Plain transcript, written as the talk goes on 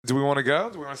Do we want to go?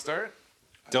 Do we want to start?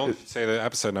 Don't say the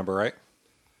episode number, right?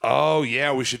 Oh,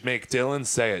 yeah, we should make Dylan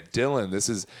say it. Dylan, this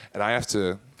is, and I have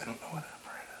to. I don't know what number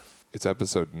it is. It's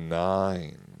episode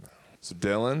 9. So,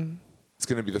 Dylan, it's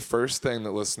going to be the first thing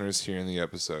that listeners hear in the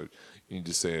episode. You need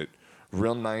to say it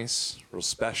real nice, real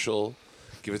special.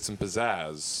 Give it some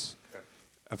pizzazz. Okay.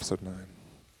 Episode 9.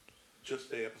 Just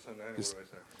say episode 9, or what do I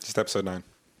say? Just episode 9.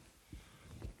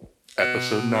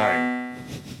 Episode 9.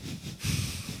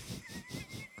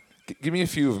 Give me a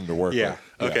few of them to work Yeah.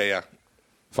 with. Okay, yeah.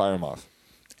 Fire them off.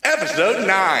 Episode 9.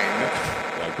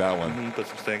 Like that one. Put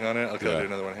some sting on it. Okay, Yeah. I'll do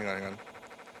another one. Hang on.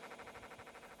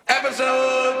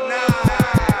 Episode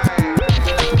 9.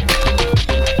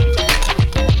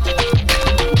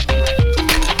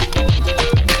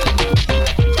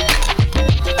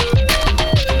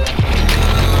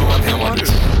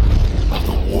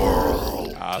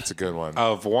 That's a good one.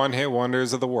 Of One Hit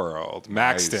Wonders of the World.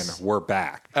 Maxton, Nice. we're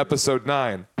back. Episode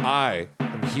 9. I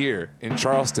am here in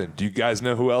Charleston. Do you guys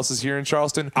know who else is here in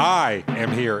Charleston? I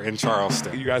am here in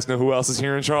Charleston. You guys know who else is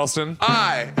here in Charleston?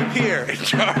 I am here in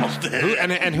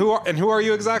Charleston. Who are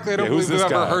you exactly? I don't Yeah, who's believe we've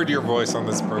this ever guy? heard your voice on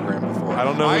this program before. I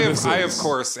don't know who this I, is. of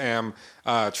course, am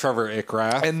Trevor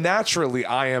Ickrath. And naturally,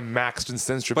 I am Maxton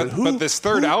Stenstrup. But this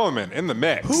third element in the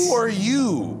mix. Who are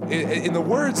you? In the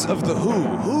words of the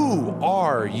who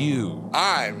are you?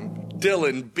 I'm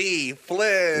Dylan B.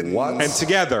 Flynn. What? And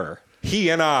together, he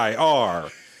and I are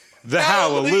the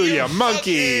Hallelujah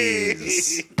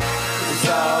Monkeys.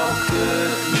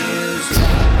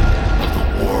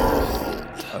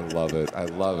 I love it. I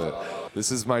love it. This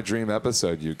is my dream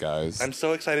episode, you guys. I'm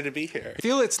so excited to be here. I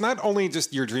feel it's not only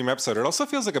just your dream episode, it also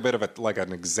feels like a bit of like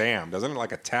an exam, doesn't it?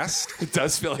 Like a test. It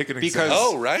does feel like an Because exam.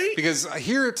 Oh, right? Because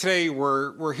here today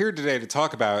we're here today to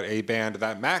talk about a band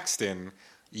that Maxton,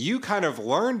 you kind of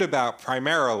learned about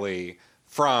primarily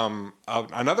from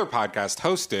another podcast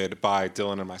hosted by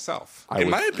Dylan and myself. In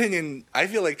my opinion, I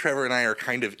feel like Trevor and I are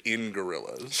kind of in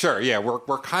Gorillaz. Sure, yeah,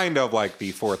 we're kind of like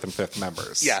the fourth and fifth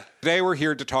members. Yeah. Today we're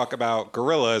here to talk about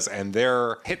Gorillaz and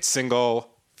their hit single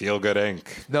 "Feel Good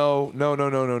Inc." No.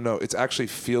 It's actually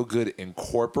Feel Good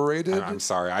Incorporated. I'm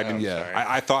sorry, I didn't. Yeah.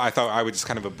 I thought I would just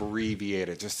kind of abbreviate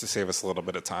it just to save us a little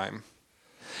bit of time.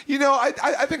 You know, I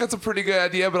think that's a pretty good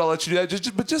idea, but I'll let you do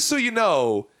that. But just so you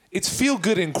know, it's Feel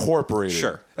Good Incorporated.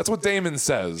 Sure. That's what Damon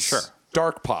says. Sure.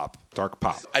 Dark pop. Dark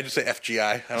pop, I just say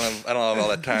FGI. I don't have all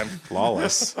that time.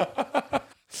 flawless.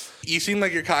 You seem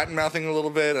like you're cotton-mouthing a little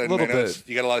bit. And Little I know bit.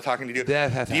 You got a lot of talking to do.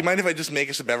 Yeah. Do you mind if I just make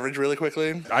us a beverage really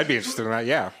quickly? I'd be interested in that.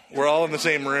 Yeah. We're all in the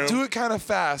same room. Do it kind of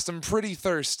fast. I'm pretty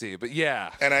thirsty, but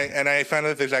yeah. And I found out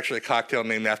that there's actually a cocktail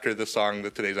named after the song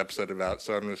that today's episode is about,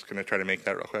 so I'm just going to try to make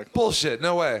that real quick. Bullshit.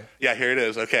 No way. Yeah, here it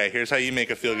is. Okay, here's how you make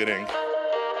a Feel Good Ink.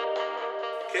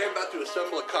 Okay, I'm about to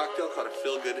assemble a cocktail called a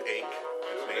Feel Good Ink.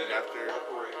 It's named after the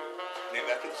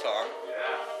song.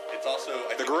 Yeah. It's also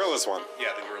The Gorillaz one. Yeah,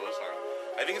 the Gorillaz song.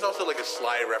 I think it's also like a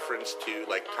sly reference to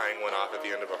like tying one off at the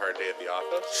end of a hard day at the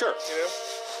office. Sure. You know?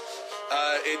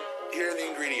 Here are the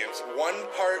ingredients. 1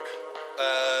 part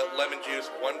lemon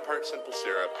juice, 1 part simple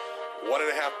syrup,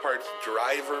 1.5 parts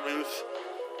dry vermouth,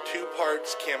 2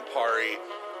 parts Campari,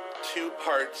 2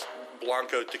 parts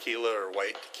Blanco tequila or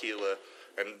white tequila,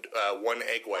 and 1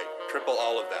 egg white. Triple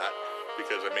all of that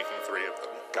because I'm making 3 of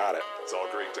them. Got it. It's all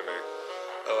Greek to me.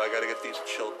 Oh, I gotta get these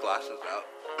chilled glasses out.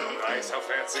 Nice. How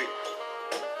fancy.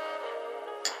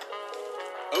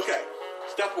 Okay,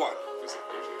 step 1.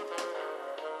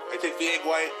 I take the egg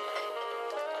white.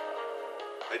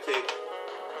 I take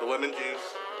the lemon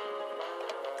juice.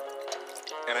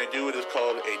 And I do what is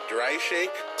called a dry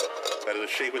shake. That is a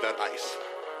shake without ice.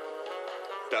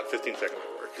 About 15 seconds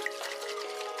will work.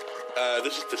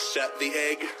 This is to set the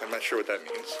egg. I'm not sure what that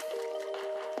means.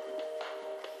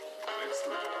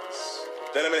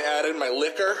 Then I'm going to add in my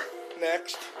liquor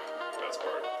next. That's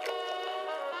part.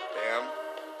 Bam.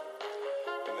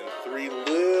 And then 3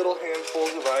 little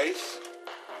handfuls of ice.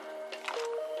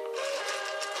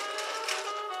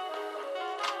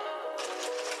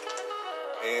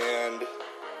 And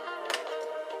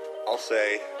I'll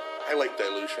say, I like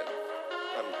dilution.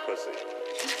 I'm a pussy.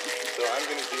 So I'm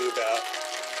going to do about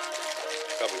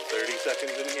probably 30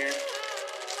 seconds in here.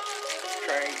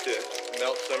 Trying to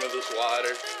melt some of this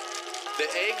water. The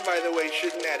egg, by the way,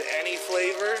 shouldn't add any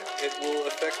flavor. It will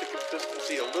affect the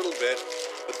consistency a little bit,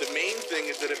 but the main thing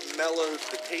is that it mellows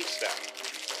the taste out.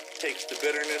 Takes the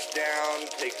bitterness down,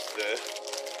 takes the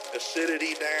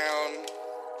acidity down.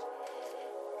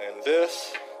 And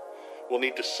this will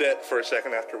need to sit for a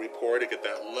second after we pour to get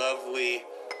that lovely,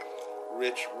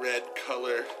 rich red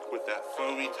color with that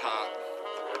foamy top.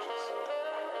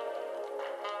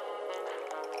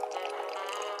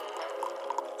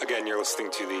 again, you're listening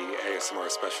to the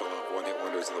ASMR special of One Hit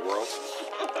Wonders of the World.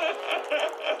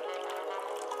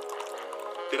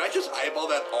 Did I just eyeball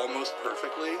that almost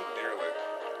perfectly? Nearly.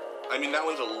 I mean, that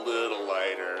one's a little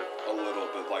lighter. A little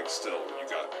bit, like, still,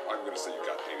 I'm going to say you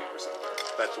got 80% there.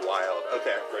 That's wild.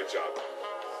 Okay. Great job.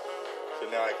 So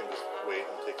now I can just wait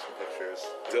and take some pictures.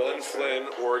 Dylan Flynn,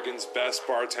 Oregon's best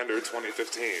bartender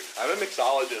 2015. I'm a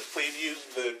mixologist. Please use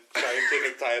the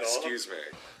scientific title. Excuse me.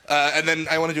 And then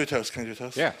I want to do a toast. Can I do a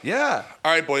toast? Yeah. Yeah.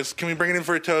 All right, boys. Can we bring it in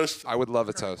for a toast? I would love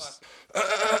a toast.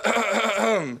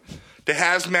 To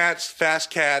hazmats, fast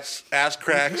cats, ass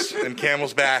cracks, and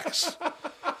camels' backs.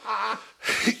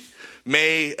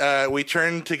 May we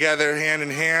turn together hand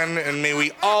in hand, and may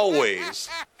we always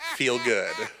feel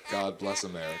good. God bless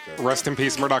America. Rest in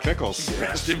peace, Murdoch Nichols.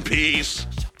 Rest in peace.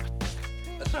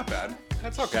 That's not bad.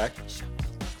 That's okay.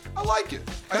 I like it.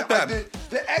 Not bad.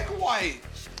 The egg white.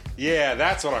 Yeah,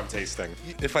 that's what I'm tasting.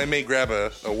 If I may grab a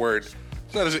word,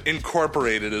 it's not as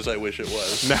incorporated as I wish it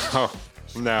was.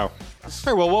 No. All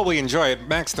right, well, while we enjoy it,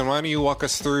 Maxton, why don't you walk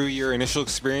us through your initial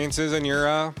experiences and your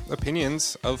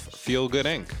opinions of Feel Good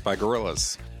Inc. by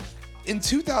Gorillaz? In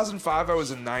 2005, I was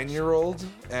a 9-year-old,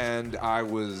 and I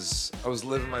was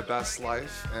living my best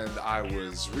life, and I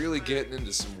was really getting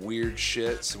into some weird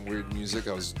shit, some weird music.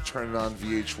 I was turning on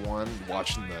VH1,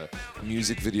 watching the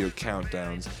music video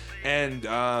countdowns, and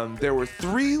there were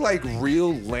 3 like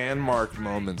real landmark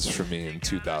moments for me in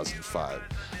 2005.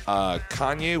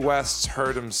 Kanye West's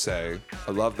 "Heard 'Em Say,"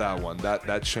 I love that one.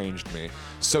 That changed me.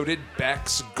 So did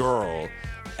Beck's "Girl."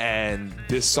 And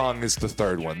this song is the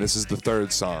third one. This is the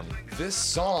third song. This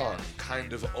song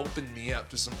kind of opened me up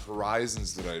to some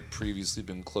horizons that I had previously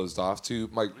been closed off to.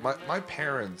 My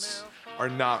parents are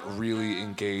not really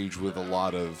engaged with a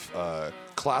lot of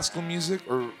classical music,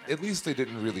 or at least they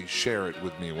didn't really share it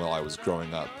with me while I was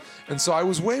growing up. And so I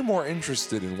was way more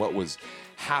interested in what was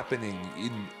happening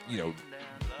in,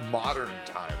 modern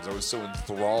times. I was so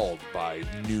enthralled by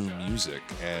new music,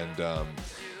 and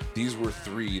these were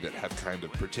 3 that have kind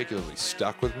of particularly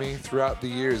stuck with me throughout the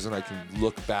years, and I can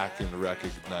look back and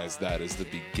recognize that as the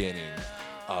beginning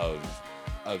of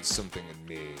something in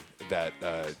me that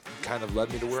kind of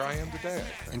led me to where I am today, I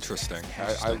think. Interesting.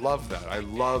 I love that. I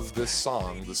love this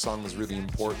song. The song is really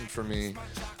important for me.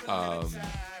 I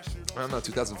don't know,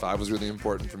 2005 was really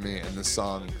important for me, and this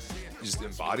song just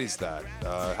embodies that.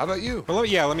 How about you? Well,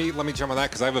 yeah, let me jump on that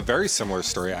because I have a very similar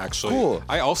story, actually. Cool.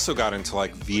 I also got into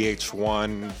like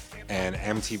VH1 and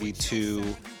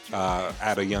MTV2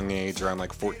 at a young age, around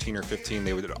like 14 or 15.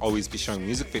 They would always be showing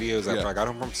music videos after I got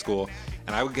home from school,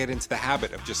 and I would get into the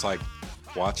habit of just like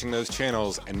watching those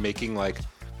channels and making like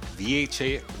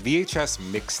VHS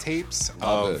mixtapes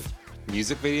of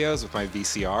music videos with my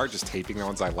VCR, just taping the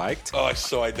ones I liked. Oh, I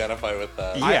so identify with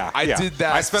that. Yeah, I did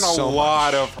that I spent a so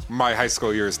lot much. of my high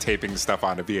school years taping stuff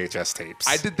onto VHS tapes.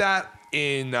 I did that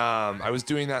in I was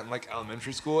doing that in like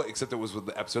elementary school, except it was with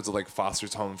the episodes of like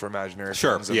Foster's Home for Imaginary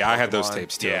Sure. Friends and Yeah, I had those Pokemon.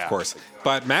 tapes too, Yeah. of course.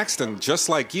 But Maxton, just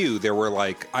like you, there were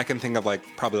like, I can think of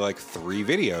like probably like 3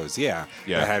 videos, that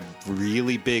had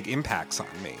really big impacts on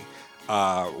me.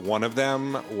 One of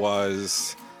them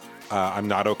was I'm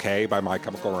Not Okay by My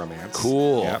Chemical Romance.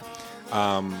 Cool. Yeah.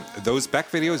 Those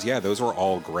Beck videos, those were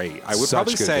all great. I would Such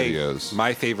probably good say videos.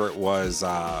 my favorite was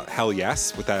Hell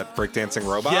Yes with that breakdancing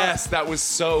robot. Yes, that was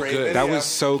so Great good. video. That was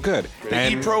so good.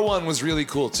 The E-Pro one was really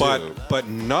cool too. But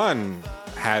none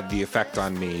had the effect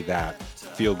on me that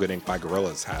Feel Good Inc. by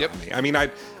Gorillaz had on me. I mean, I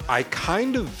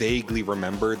kind of vaguely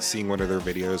remembered seeing one of their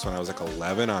videos when I was like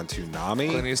 11 on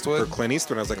Toonami. Clint Eastwood? For Clint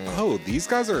Eastwood. I was like, oh, these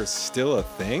guys are still a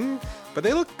thing? But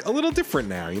they look a little different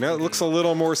now. You know, it looks a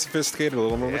little more sophisticated, a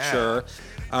little more mature.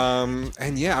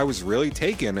 And yeah, I was really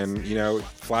taken. And, you know,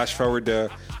 flash forward to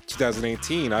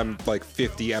 2018, I'm like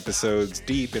 50 episodes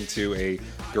deep into a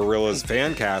Gorillaz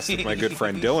fan cast with my good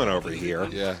friend Dylan over here.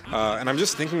 Yeah. And I'm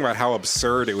just thinking about how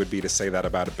absurd it would be to say that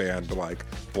about a band like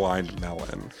Blind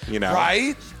Melon, you know?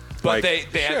 Right? But Like,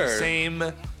 they have sure.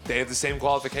 the same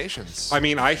qualifications. I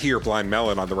mean, I hear Blind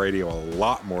Melon on the radio a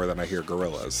lot more than I hear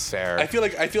Gorillaz. Fair. I feel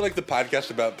like the podcast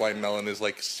about Blind Melon is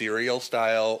like Serial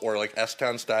style or like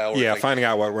S-Town style. Where Yeah, like finding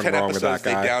out what went 10 wrong with that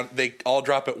episodes, guy. They all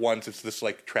drop at once. It's this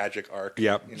like tragic arc.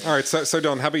 Yep. you know? All right. So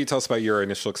Dylan, how about you tell us about your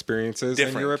initial experiences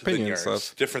and your opinions than yours.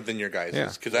 of? Different than your guys'.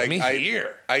 Yeah. Because Let me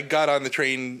hear. I got on the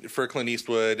train for Clint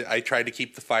Eastwood. I tried to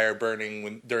keep the fire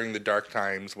burning during the dark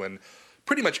times when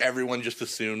pretty much everyone just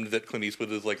assumed that Clint Eastwood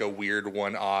was like a weird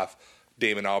one-off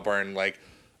Damon Albarn, like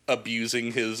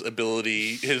abusing his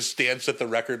ability, his stance at the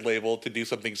record label to do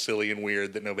something silly and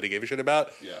weird that nobody gave a shit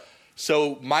about. Yeah.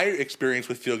 So my experience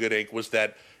with Feel Good Inc. was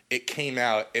that it came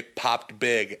out, it popped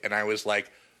big, and I was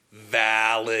like,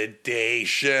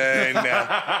 validation.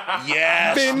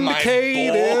 Yes,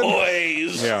 Vindicated. my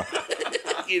boys. Yeah.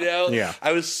 Yeah.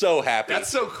 I was so happy. That's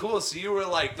so cool. So you were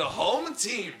like the home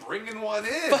team bringing one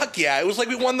in. Fuck yeah. It was like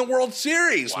we won the World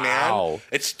Series, Wow. man.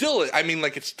 It's still,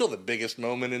 it's still the biggest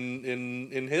moment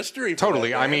in history. for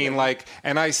Totally. that I band. mean, like,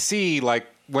 and I see, like,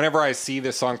 whenever I see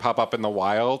this song pop up in the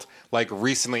wild, like,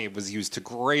 recently it was used to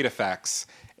great effects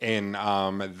in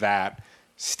that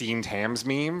steamed hams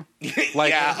meme.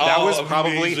 Like, Yeah, that was oh,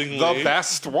 probably amazingly. the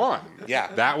best one. Yeah.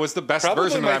 That was the best Probably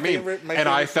version of my that meme. favorite- my and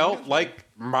I favorite felt thing. like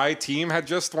my team had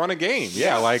just won a game.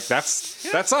 Yeah, like,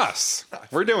 that's us.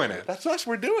 We're doing it. That's us.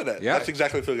 We're doing it. Yeah. That's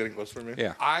exactly what Feel Good Inc. was for me.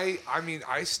 Yeah. I mean,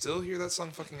 I still hear that song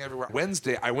fucking everywhere.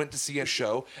 Wednesday, I went to see a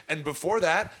show, and before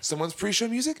that, someone's pre-show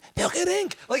music, Feel Good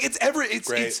Inc. Like it's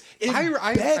Great. embedded.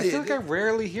 I feel like I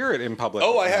rarely hear it in public.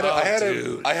 Oh, I had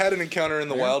dude. an encounter in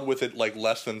the wild with it like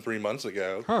less than 3 months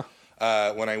ago. Huh.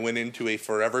 When I went into a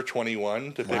Forever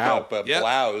 21 to pick Wow. up a Yep.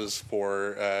 blouse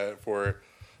for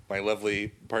my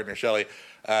lovely partner Shelly,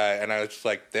 and I was just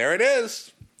like, there it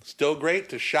is. Still great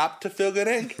to shop to Feel Good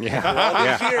Inc. Yeah. For all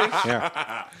these years.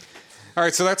 Yeah. All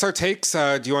right, so that's our takes.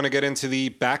 Do you want to get into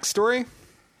the backstory?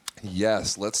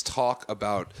 Yes, let's talk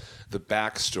about the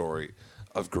backstory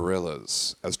of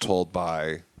Gorillaz as told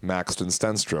by Maxton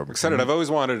Stenstrom. Excited. I've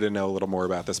always wanted to know a little more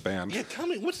about this band. Yeah, tell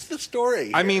me, what's the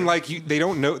story? I mean, like they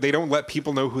don't let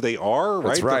people know who they are, right?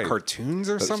 That's right. They're cartoons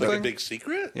or is that something. a big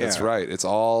secret? Yeah. That's right. It's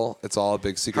all a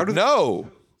big secret. How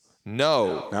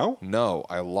No, No?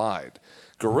 I lied.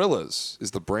 Gorillaz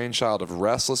is the brainchild of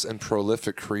restless and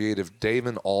prolific creative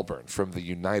Damon Albarn from the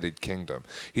United Kingdom.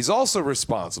 He's also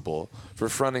responsible for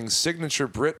fronting signature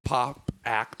Britpop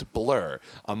act Blur,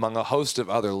 among a host of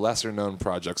other lesser-known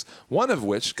projects, one of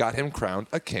which got him crowned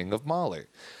a King of Mali.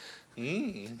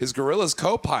 His Gorillaz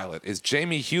co-pilot is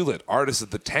Jamie Hewlett, artist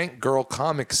of the Tank Girl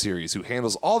comic series, who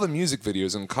handles all the music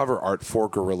videos and cover art for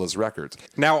Gorillaz Records.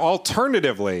 Now,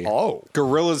 alternatively, Oh.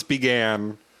 Gorillaz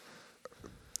began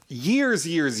years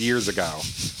ago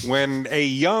when a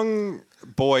young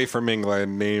boy from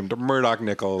England named Murdoch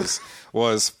Nichols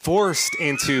was forced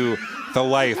into the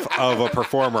life of a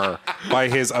performer by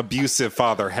his abusive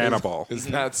father, Hannibal.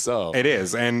 Isn't that so? It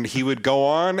is. And he would go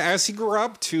on as he grew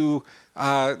up to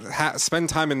spend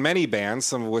time in many bands,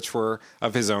 some of which were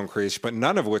of his own creation, but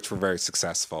none of which were very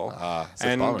successful. it's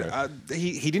a bummer.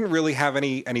 He didn't really have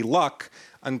any luck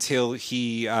until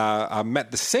he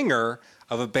met the singer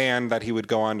of a band that he would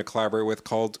go on to collaborate with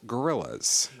called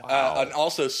Gorillaz. And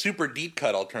also, super deep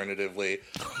cut alternatively,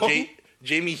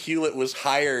 Jamie Hewlett was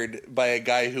hired by a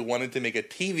guy who wanted to make a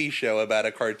TV show about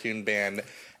a cartoon band,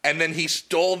 and then he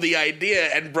stole the idea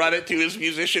and brought it to his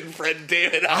musician friend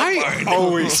David I Albarn.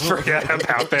 always forget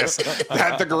about this.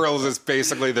 That the Gorillaz is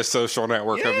basically the social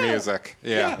network of Yeah. music.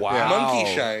 Yeah. Wow.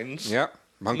 Monkey Shines. Yep.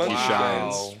 Monkey Monkey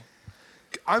Shines. Wow.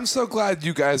 I'm so glad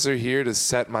you guys are here to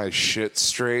set my shit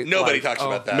straight. Nobody Like, talks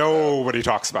about that. though. Nobody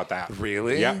talks about that.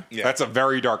 Really? Yeah. Yeah. That's a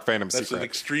very dark fandom That's an secret.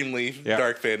 extremely Yeah.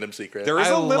 dark fandom secret. There is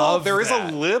I a little, love there is a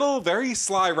that. little, very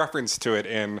sly reference to it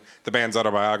in the band's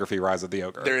autobiography, Rise of the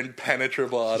Ogre. Their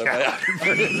impenetrable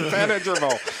autobiography.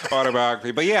 Impenetrable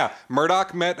autobiography. But yeah,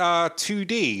 Murdoch met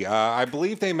 2D. I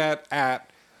believe they met at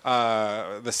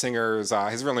the singer's.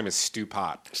 His real name is Stu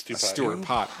Pott. Stuart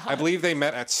Pott. I believe they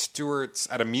met at Stuart's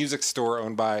at a music store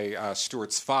owned by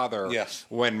Stuart's father. Yes.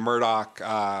 When Murdoch.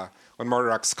 When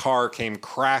Murdoch's car came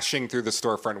crashing through the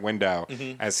storefront window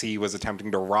as he was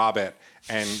attempting to rob it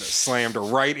and slammed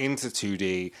right into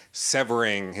 2D,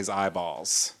 severing his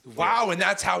eyeballs. Wow, and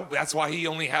that's why he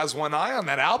only has one eye on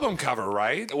that album cover,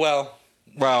 right? Well,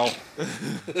 Well,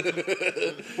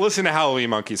 listen to Halloween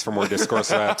Monkeys for more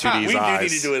discourse about 2D's we eyes. do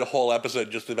need to do a whole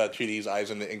episode just about 2D's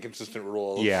eyes and the inconsistent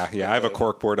rules. Yeah. I have a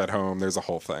corkboard at home. There's a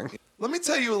whole thing. Let me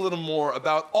tell you a little more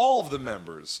about all of the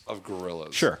members of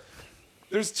Gorillaz. Sure.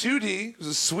 There's 2D, who's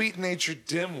a sweet-natured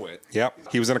dimwit.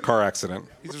 Yep. He was in a car accident.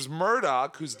 There's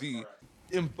Murdoch, who's the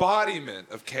embodiment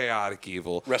of chaotic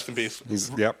evil. Rest in peace.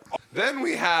 Yep. Then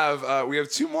we have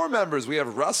two more members. We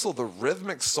have Russell, the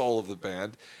rhythmic soul of the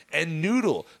band, and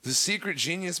Noodle, the secret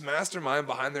genius mastermind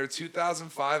behind their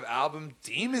 2005 album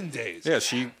Demon Days. Yeah,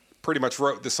 she pretty much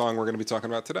wrote the song we're going to be talking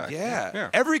about today. Yeah.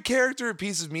 Every character or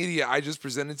piece of media I just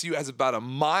presented to you has about a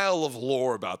mile of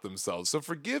lore about themselves. So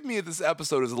forgive me if this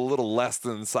episode is a little less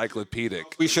than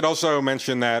encyclopedic. We should also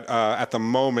mention that at the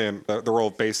moment, the role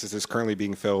of bassist is currently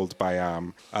being filled by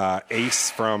Ace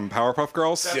from Powerpuff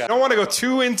Girls. Yeah. I don't want to go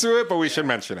too into it, but we should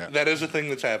mention it. That is a thing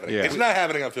that's happening. Yeah. It's not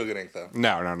happening on Feel Good Inc. though.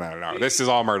 No. This is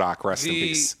all Murdoch. Rest in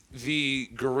peace. The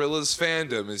Gorillaz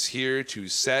fandom is here to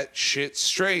set shit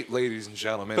straight, ladies and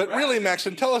gentlemen. But really,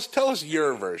 Maxon, tell us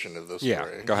your version of the story.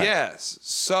 Yeah, go ahead. Yes.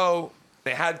 So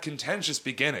They had contentious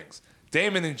beginnings.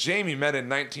 Damon and Jamie met in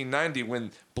 1990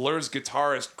 when Blur's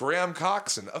guitarist Graham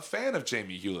Coxon, a fan of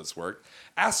Jamie Hewlett's work,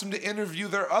 asked him to interview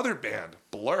their other band,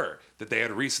 Blur, that they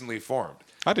had recently formed.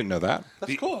 I didn't know that.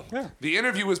 That's cool. Yeah. The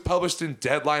interview was published in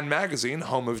Deadline magazine,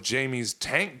 home of Jamie's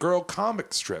Tank Girl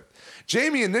comic strip.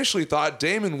 Jamie initially thought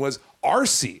Damon was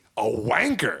arsey, a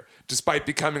wanker. Despite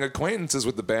becoming acquaintances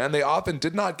with the band, they often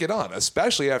did not get on,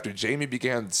 especially after Jamie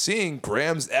began seeing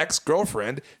Graham's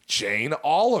ex-girlfriend, Jane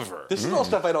Oliver. This is all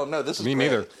stuff I don't know. This is Me great.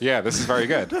 neither. Yeah, this is very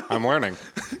good. I'm learning.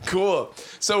 Cool.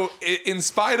 So, in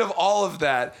spite of all of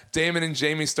that, Damon and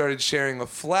Jamie started sharing a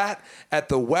flat at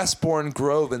the Westbourne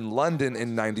Grove in London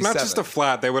in '97. Not just a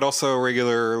flat. They would also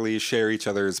regularly share each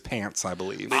other's pants, I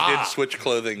believe. They did switch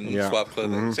clothing, Yeah. swap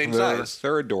clothing, same They're, size.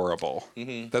 they're adorable.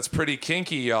 That's pretty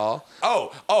kinky, y'all.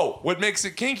 Oh, what makes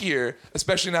it kinkier,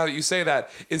 especially now that you say that,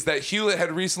 is that Hewlett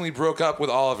had recently broke up with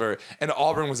Oliver, and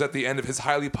Auburn was at the end of his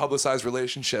highly publicized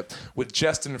relationship with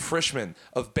Justin Frischman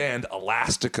of band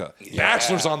Elastica.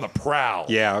 Bachelors on the prowl.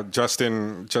 Yeah,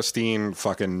 Justine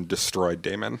fucking destroyed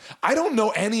Damon. I don't know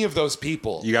any of those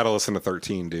people. You got to listen to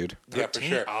 13, dude. Yeah, for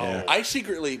sure. Oh. Yeah. I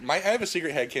have a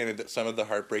secret headcanon that some of the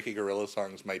Heartbreaking Gorilla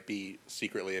songs might be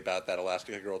secretly about that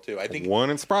Elastica girl too. I think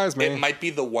Wouldn't surprise me. it might be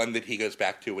the one that he goes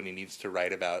back to when he needs to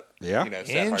write about. Yeah.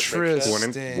 sad heartbreak stuff.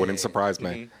 Interesting. Wouldn't surprise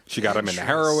me. She got him into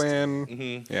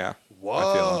heroin. Yeah. I feel him.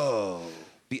 Whoa.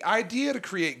 The idea to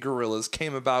create Gorillaz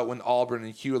came about when Auburn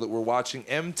and Hewlett were watching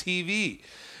MTV.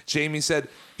 Jamie said,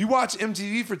 if you watch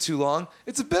MTV for too long,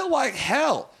 it's a bit like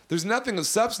hell. There's nothing of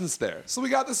substance there. So we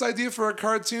got this idea for a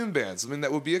cartoon band, something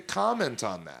that would be a comment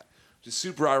on that. Which is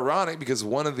super ironic because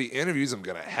one of the interviews I'm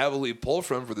going to heavily pull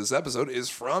from for this episode is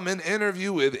from an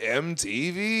interview with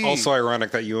MTV. Also ironic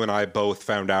that you and I both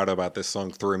found out about this song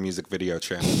through a music video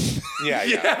channel.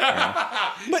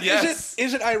 Yeah. But Yes.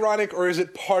 is it ironic or is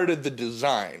it part of the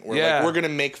design? Where Yeah. like we're gonna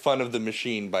make fun of the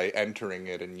machine by entering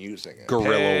it and using it.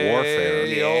 Guerrilla warfare.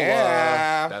 Payola.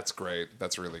 Yeah. That's great.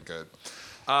 That's really good.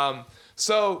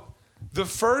 So the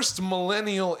first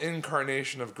millennial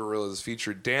incarnation of Gorillaz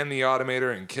featured Dan the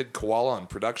Automator and Kid Koala on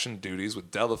production duties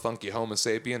with Del the Funky Homo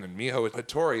Sapien and Miho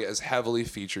Hattori as heavily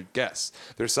featured guests.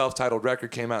 Their self-titled record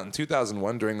came out in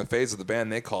 2001 during the phase of the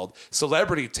band they called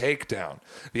Celebrity Takedown.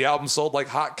 The album sold like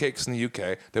hotcakes in the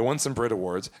UK. They won some Brit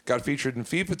Awards, got featured in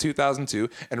FIFA 2002,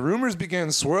 and rumors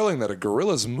began swirling that a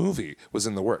Gorillaz movie was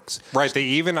in the works. Right. They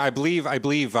even, I believe,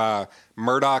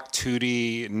 Murdoch,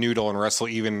 Tootie, Noodle, and Russell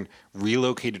even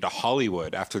relocated to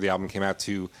Hollywood after the album came out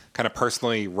to kind of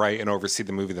personally write and oversee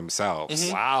the movie themselves.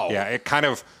 Wow. Yeah, it kind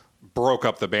of broke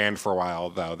up the band for a while,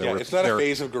 though. It's not a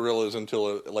phase of Gorillas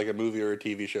until a movie or a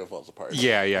TV show falls apart.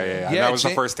 Yeah. Yeah, That was the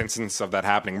Ja- first instance of that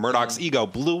happening. Murdoch's ego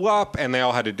blew up, and they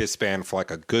all had to disband for like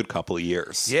a good couple of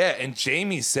years. Yeah, and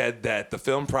Jamie said that the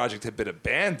film project had been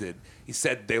abandoned. He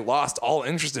said they lost all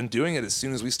interest in doing it as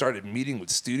soon as we started meeting with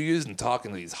studios and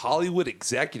talking to these Hollywood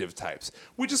executive types.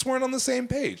 We just weren't on the same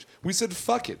page. We said,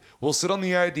 fuck it. We'll sit on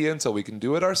the idea until we can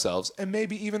do it ourselves and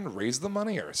maybe even raise the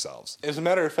money ourselves. As a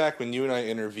matter of fact, when you and I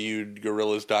interviewed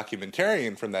Gorillaz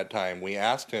documentarian from that time, we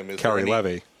asked him, Kerry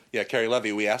Levy. Yeah, Kerry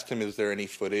Levy. We asked him, is there any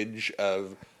footage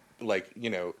of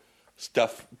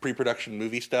stuff, pre-production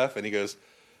movie stuff? And he goes,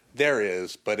 there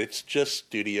is, but it's just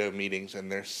studio meetings, and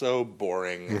they're so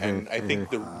boring. And I think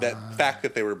that fact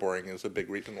that they were boring is a big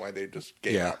reason why they just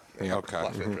gave up. and okay.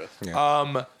 lost interest.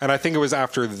 Yeah. And I think it was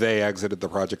after they exited the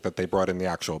project that they brought in the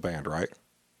actual band, right?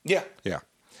 Yeah. Yeah.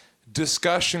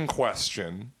 Discussion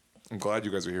question. I'm glad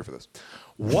you guys are here for this.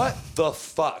 What the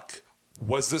fuck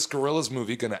was this Gorillaz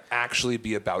movie going to actually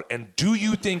be about? And do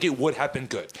you think it would have been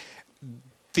good?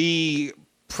 The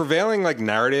prevailing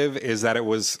narrative is that it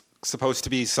was supposed to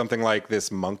be something like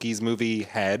this Monkeys movie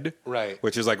Head, Right.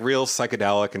 Which is real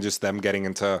psychedelic and just them getting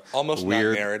into Almost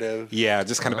weird not narrative. Yeah,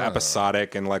 just kind of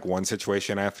episodic and one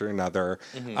situation after another.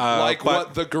 Like but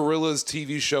what the Gorillaz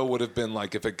TV show would have been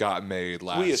like if it got made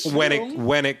last year.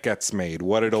 when it gets made,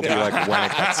 what it'll be like when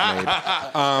it gets made.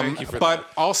 Thank you for But that.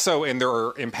 also in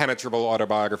their impenetrable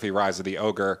autobiography, Rise of the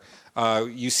Ogre,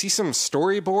 you see some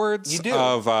storyboards You do.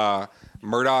 of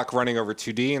Murdoch running over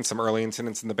 2D and some early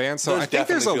incidents in the band. So Those I think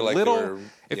there's a definitely feel like little. they were-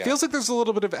 It yeah. feels like there's a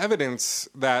little bit of evidence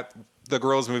that the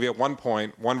Gorillaz movie at one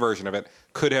point, one version of it,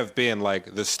 could have been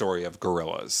the story of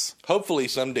Gorillaz. Hopefully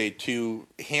someday two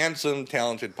handsome,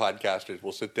 talented podcasters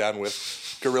will sit down with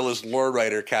Gorillaz lore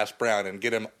writer Cass Brown and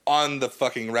get him on the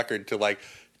fucking record to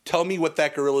tell me what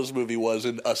that Gorillaz movie was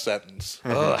in a sentence.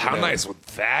 Ugh, how nice would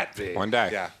that be? One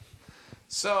day. Yeah.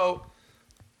 So,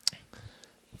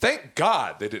 thank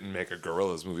God they didn't make a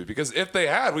Gorillaz movie, because if they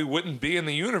had, we wouldn't be in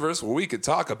the universe where we could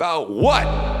talk about what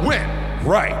went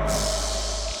right.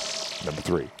 Number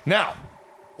 3. Now,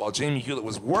 while Jamie Hewlett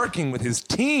was working with his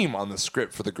team on the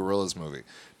script for the Gorillaz movie.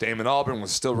 Damon Albarn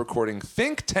was still recording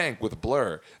Think Tank with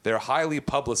Blur, their highly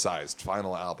publicized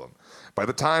final album. By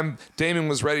the time Damon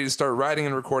was ready to start writing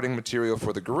and recording material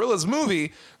for the Gorillaz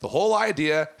movie, the whole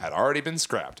idea had already been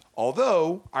scrapped.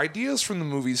 Although, ideas from the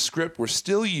movie's script were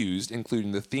still used,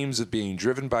 including the themes of being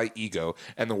driven by ego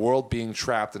and the world being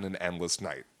trapped in an endless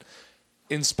night.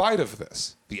 In spite of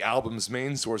this, the album's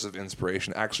main source of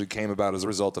inspiration actually came about as a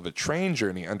result of a train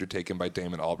journey undertaken by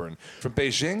Damon Albarn from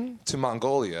Beijing to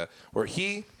Mongolia, where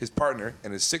he, his partner,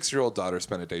 and his 6-year-old daughter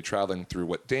spent a day traveling through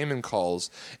what Damon calls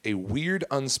a weird,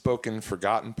 unspoken,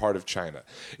 forgotten part of China.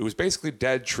 It was basically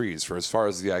dead trees for as far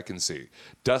as the eye can see.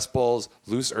 Dust bowls,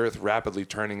 loose earth rapidly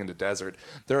turning into desert.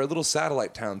 There are little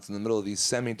satellite towns in the middle of these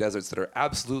semi-deserts that are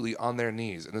absolutely on their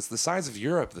knees, and it's the size of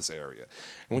Europe, this area.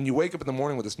 And when you wake up in the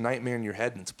morning with this nightmare in your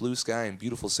head, and it's blue sky and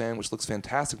beautiful sand, which looks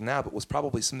fantastic now, but was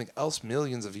probably something else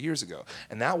millions of years ago.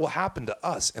 And that will happen to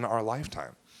us in our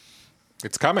lifetime.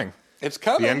 It's coming. It's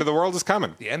coming. The end of the world is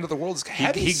coming. The end of the world is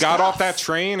heavy He got off that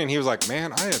train and he was like,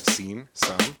 man, I have seen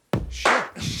some shit.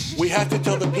 We have to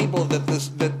tell the people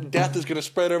that death is going to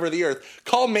spread over the earth.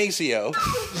 Call Maceo.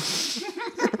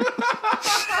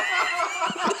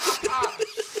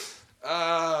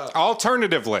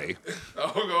 Alternatively,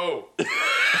 Oh, no.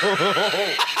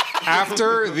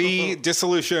 after the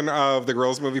dissolution of the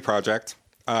Gorillaz movie project,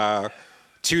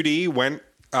 2D went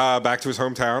back to his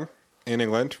hometown in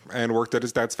England and worked at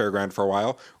his dad's fairground for a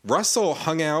while. Russell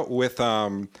hung out with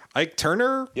Ike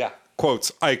Turner. Yeah.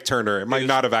 Quotes Ike Turner. It might his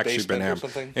not have actually been basement or him.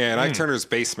 something? And Ike Turner's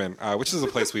basement, which is a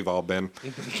place we've all been.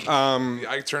 The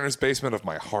Ike Turner's basement of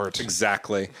my heart.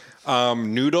 Exactly.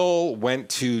 Noodle went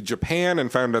to Japan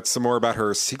and found out some more about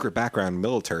her secret background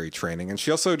military training. And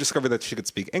she also discovered that she could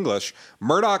speak English.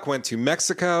 Murdoch went to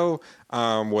Mexico,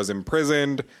 was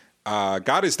imprisoned,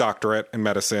 got his doctorate in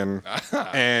medicine,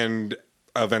 and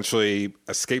eventually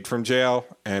escaped from jail.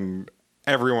 And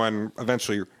everyone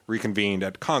eventually reconvened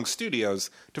at Kong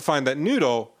Studios to find that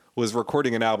Noodle was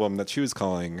recording an album that she was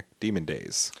calling Demon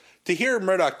Days. To hear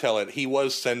Murdoch tell it, he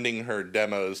was sending her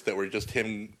demos that were just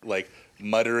him like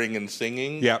muttering and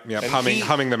singing. Yep, And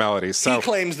humming the melodies. So he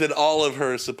claims that all of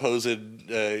her supposed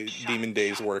Demon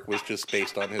Days work was just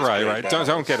based on his right. demos.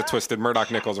 Don't get it twisted.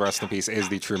 Murdoch Nichols, rest in peace, is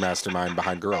the true mastermind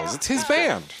behind Gorillaz. It's his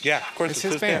band. Yeah, of course It's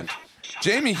his band.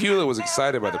 Jamie Hewlett was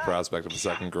excited by the prospect of a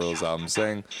second Gorillaz album,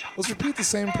 saying, let's repeat the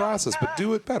same process, but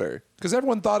do it better. Because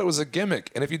everyone thought it was a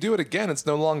gimmick, and if you do it again, it's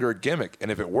no longer a gimmick.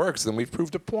 And if it works, then we've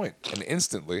proved a point. And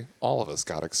instantly, all of us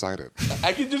got excited.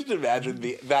 I can just imagine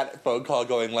that phone call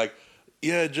going like,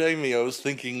 yeah, Jamie, I was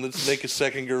thinking let's make a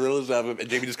second Gorillaz album. And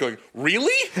Jamie just going, really?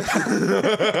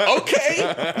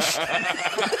 Okay.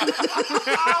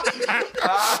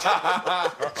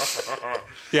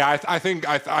 Yeah, I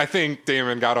think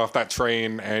Damon got off that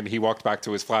train and he walked back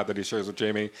to his flat that he shares with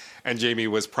Jamie, and Jamie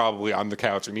was probably on the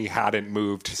couch and he hadn't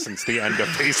moved since the end of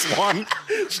phase 1.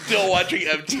 Still watching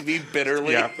MTV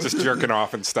bitterly. Yeah, just jerking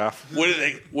off and stuff. When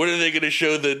are they going to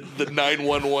show the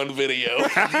 911 video?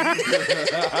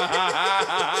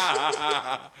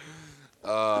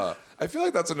 I feel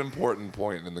like that's an important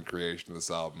point in the creation of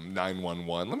this album,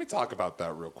 911. Let me talk about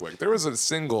that real quick. There was a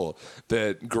single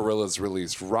that Gorillaz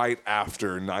released right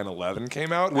after 9/11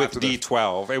 came out. With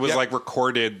D12. It was like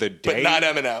recorded the day. But not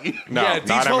Eminem. No, yeah,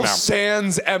 not D12 Eminem.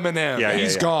 sans Eminem. Yeah,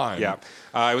 He's gone. Yeah.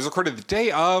 It was recorded the day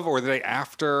of or the day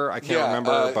after. I can't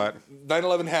remember, but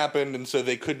 9/11 happened, and so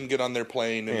they couldn't get on their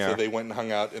plane, and Yeah. so they went and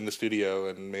hung out in the studio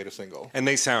and made a single. and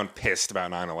they sound pissed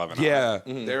about 9/11. Yeah,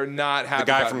 they're not happy. The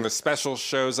guy about from the special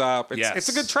shows up. It's, Yes. it's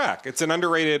a good track. It's an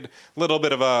underrated little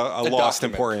bit of a lost document.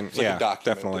 important. It's like yeah, a document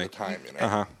definitely. of the time, you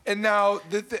know? And now,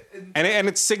 And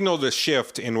it signaled a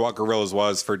shift in what Gorillaz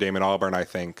was for Damon Albarn, I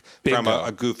think, from Bingo.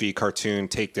 a goofy cartoon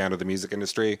takedown of the music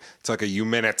industry to like a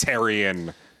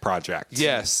humanitarian project.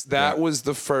 yes, that was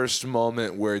the first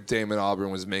moment where Damon Albarn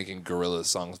was making Gorillaz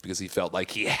songs because he felt like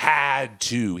he had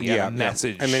to. He had a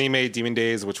message. And then he made Demon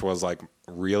Days, which was like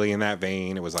really in that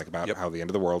vein. It was like about how the end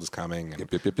of the world is coming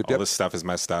and all this stuff is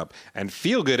messed up. And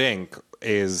Feel Good Inc.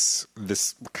 is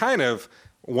this kind of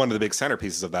one of the big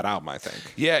centerpieces of that album, I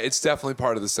think. Yeah, it's definitely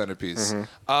part of the centerpiece.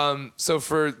 So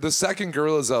for the second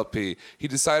Gorillaz LP, he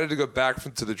decided to go back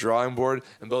to the drawing board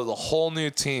and build a whole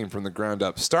new team from the ground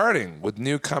up, starting with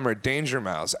newcomer Danger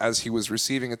Mouse, as he was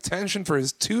receiving attention for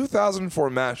his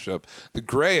 2004 mashup, The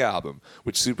Grey Album,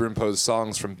 which superimposed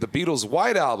songs from the Beatles'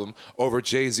 White Album over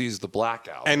Jay-Z's The Black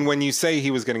Album. And when you say he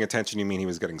was getting attention, you mean he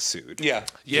was getting sued. Yeah.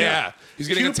 yeah, he's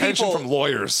getting Two attention people- from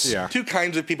lawyers. Yeah. Two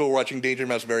kinds of people were watching Danger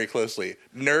Mouse very closely.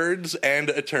 nerds and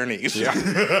attorneys. Yeah.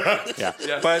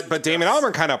 But Damon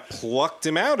Albarn kind of plucked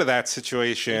him out of that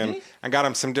situation and got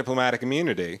him some diplomatic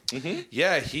immunity.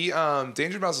 Yeah, he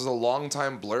Danger Mouse is a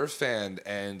longtime Blur fan,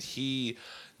 and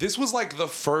this was like the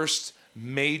first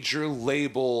major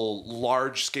label,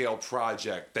 large scale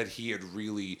project that he had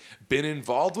really been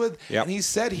involved with. Yep. And he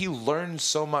said he learned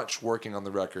so much working on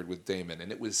the record with Damon,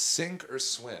 and it was sink or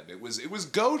swim. It was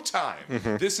go time.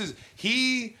 This is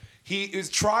he is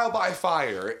trial by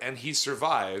fire, and he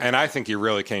survived. And I think he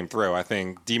really came through. I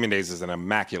think Demon Days is an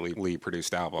immaculately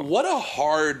produced album. What a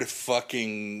hard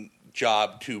fucking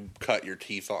job to cut your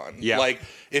teeth on. Yeah. Like,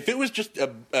 if it was just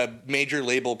a major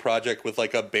label project with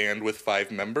like a band with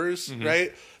 5 members,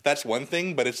 right? That's one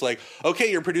thing, but it's like, okay,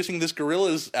 you're producing this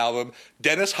Gorillaz album.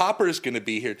 Dennis Hopper's going to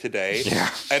be here today. Yeah.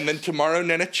 And then tomorrow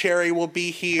Nena Cherry will be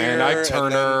here. And Ike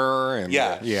Turner.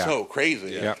 Yeah, so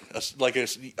crazy. Yeah.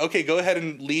 Okay, go ahead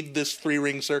and lead this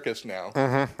 3-ring circus now.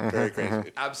 Very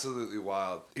crazy. Absolutely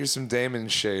wild. Here's some Damon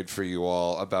shade for you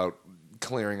all about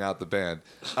clearing out the band.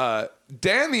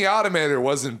 Dan the Automator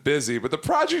wasn't busy, but the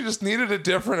project just needed a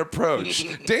different approach.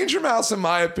 Danger Mouse, in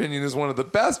my opinion, is one of the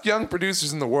best young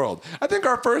producers in the world. I think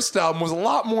our first album was a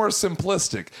lot more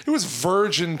simplistic. It was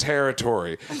virgin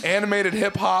territory. Animated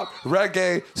hip-hop,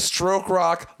 reggae, stroke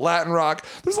rock, Latin rock.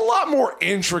 There's a lot more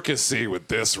intricacy with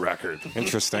this record.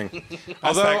 Interesting.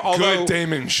 Although good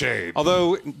Damon shade.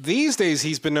 Although these days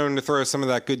he's been known to throw some of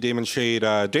that good Damon shade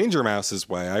Danger Mouse's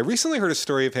way. I recently heard a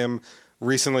story of him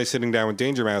recently sitting down with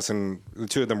Danger Mouse, and the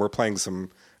two of them were playing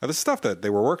some of the stuff that they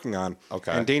were working on.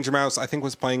 Okay. And Danger Mouse, I think,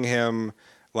 was playing him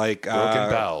like Broken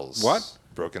Bells. What?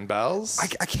 Broken Bells?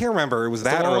 I can't remember. It was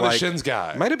that the one or with the like Shins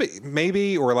guy. Might have been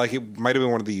maybe, or like it might have been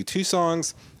one of the U2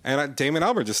 songs. And Damon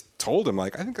Albarn just told him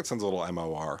like, I think that sounds a little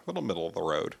MOR, a little middle of the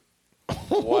road.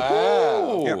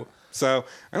 Wow. Yeah. So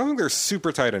I don't think they're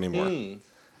super tight anymore. And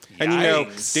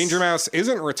Yikes. Danger Mouse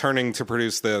isn't returning to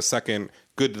produce the second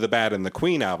Good to the Bad and the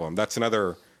Queen album. That's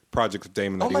another project with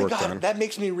Damon that he worked on. That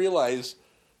makes me realize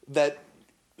that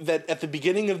at the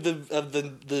beginning of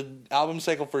the album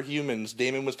cycle for Humans,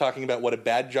 Damon was talking about what a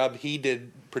bad job he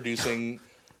did producing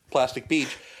Plastic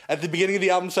Beach. At the beginning of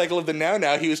the album cycle of the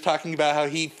Now, he was talking about how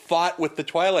he fought with the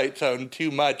Twilight Zone too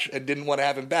much and didn't want to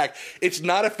have him back. It's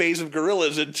not a phase of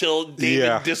Gorillaz until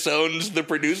David disowns the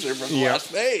producer from the last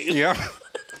phase. Yeah.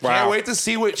 Wow. Can't wait to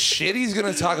see what shit he's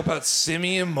going to talk about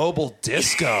Simian Mobile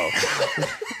Disco.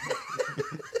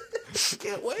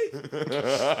 Can't wait.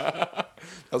 That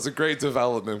was a great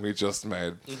development we just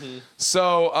made.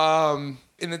 So,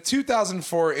 in the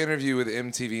 2004 interview with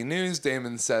MTV News,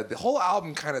 Damon said the whole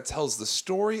album kind of tells the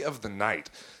story of the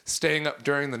night, staying up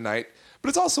during the night, but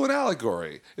it's also an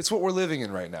allegory. It's what we're living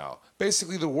in right now.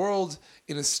 Basically, the world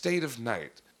in a state of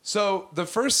night. So, the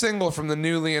first single from the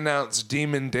newly announced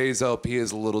Demon Days LP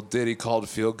is a little ditty called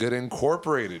Feel Good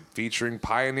Incorporated, featuring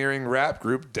pioneering rap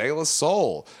group De La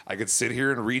Soul. I could sit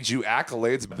here and read you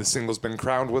accolades the single's been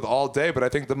crowned with all day, but I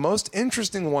think the most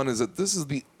interesting one is that this is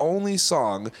the only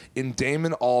song in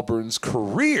Damon Albarn's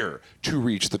career to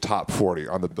reach the top 40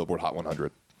 on the Billboard Hot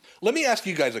 100. Let me ask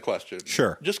you guys a question.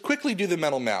 Sure. Just quickly do the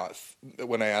mental math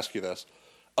when I ask you this.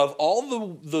 Of all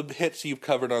the hits you've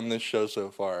covered on this show so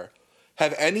far,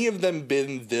 have any of them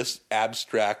been this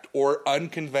abstract or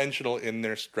unconventional in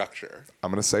their structure?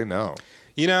 I'm going to say no.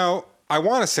 You know, I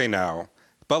want to say no,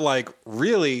 but like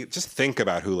really just think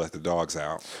about Who Let the Dogs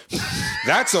Out.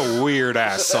 That's a weird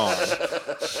ass song.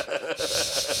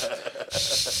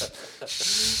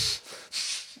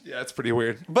 Yeah, it's pretty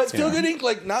weird. But Feel Good Inc.,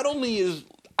 like, not only is...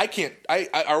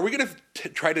 are we going to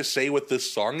try to say what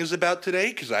this song is about today?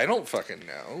 Because I don't fucking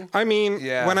know. I mean,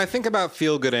 Yeah. when I think about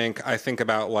Feel Good Inc., I think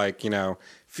about like, you know,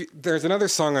 there's another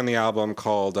song on the album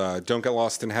called Don't Get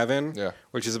Lost in Heaven,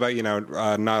 which is about, you know,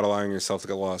 not allowing yourself to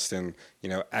get lost in, you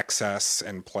know, excess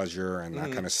and pleasure and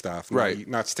that kind of stuff. Right.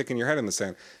 Not sticking your head in the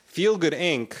sand. Feel Good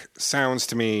Inc. sounds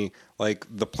to me like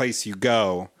the place you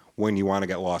go when you want to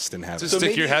get lost in heaven. To So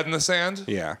stick your maybe- head in the sand?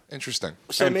 Yeah. Interesting.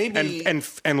 So and, maybe...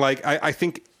 and like I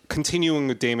think continuing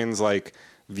with Damon's like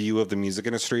view of the music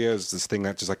industry as this thing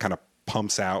that just like kind of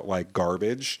pumps out like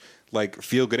garbage. Like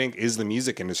Feel Good Inc. is the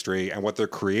music industry, and what they're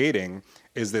creating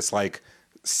is this like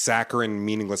saccharine,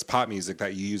 meaningless pop music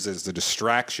that you use as a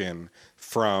distraction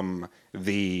from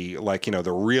the like, you know,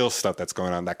 the real stuff that's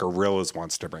going on that Gorillaz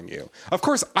wants to bring you. Of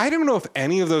course, I don't know if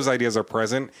any of those ideas are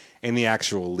present in the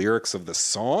actual lyrics of the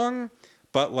song,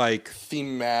 but like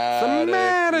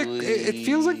Thematic. it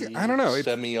feels like, I don't know,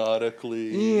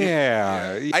 Semiotically.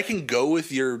 yeah. I can go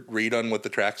with your read on what the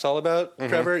track's all about,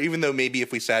 Trevor, even though maybe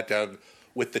if we sat down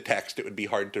with the text, it would be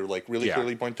hard to like really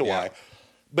clearly point to why.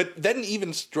 But then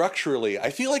even structurally, I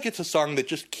feel like it's a song that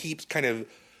just keeps kind of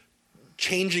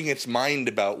changing its mind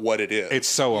about what it is. It's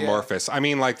so amorphous. I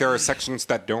mean, like, there are sections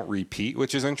that don't repeat,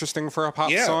 which is interesting for a pop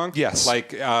Yeah. song. Yes. Like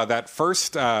that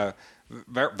first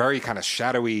very kind of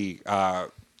shadowy,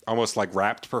 almost like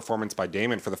rapped performance by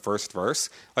Damon for the first verse.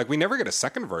 Like, we never get a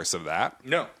second verse of that.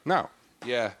 No.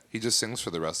 Yeah, he just sings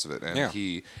for the rest of it, and Yeah.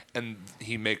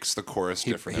 he makes the chorus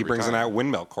different. He every brings time. in that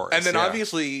windmill chorus. And then yeah.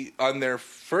 obviously on their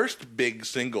first big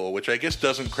single, which I guess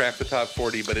doesn't crack the top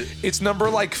 40, but It's number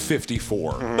like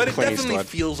 54. but it Clint definitely Eastwood.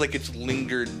 feels like it's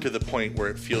lingered to the point where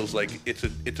it feels like it's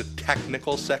a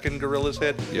technical second Gorillaz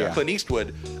hit. Yeah. Clint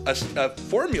Eastwood, a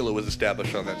formula was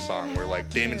established on that song where like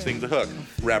Damon sings a hook,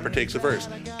 rapper takes a verse,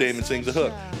 Damon sings a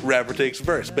hook, rapper takes a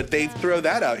verse. But they throw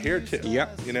that out here too.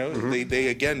 Yep. You know, they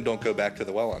again don't go back to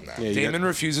the well on that. Yeah, you Damon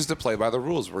refuses to play by the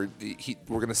rules. We're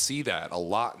going to see that a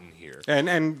lot in here.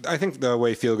 And I think the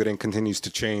way Feel Good Inc. continues to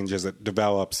change as it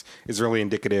develops is really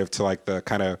indicative to like the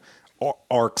kind of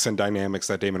arcs and dynamics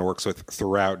that Damon works with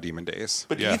throughout Demon Days.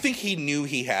 But do Yeah. you think he knew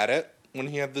he had it when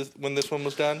this one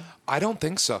was done? I don't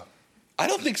think so. I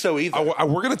don't think so either.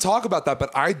 We're going to talk about that,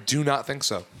 but I do not think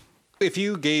so. If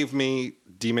you gave me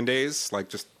Demon Days, like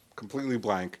just completely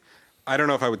blank, I don't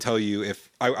know if I would tell you if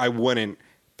I wouldn't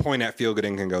point at Feel Good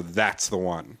Inc. and go, that's the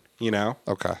one, you know?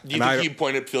 Okay. Do you think he'd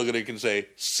point at Feel Good and can say,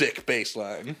 sick bass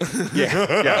line? Yeah,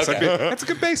 yeah, that's a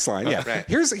good baseline. Yeah. Right.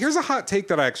 Here's a hot take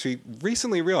that I actually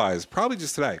recently realized, probably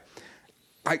just today.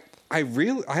 I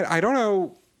don't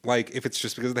know, like, if it's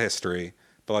just because of the history,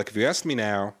 but like if you asked me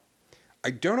now,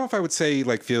 I don't know if I would say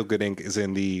like Feel Good Inc. is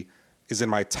in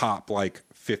my top like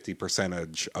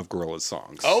 50% of Gorillaz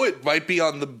songs. Oh, it might be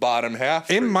on the bottom half.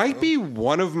 It for might you. be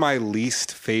one of my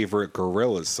least favorite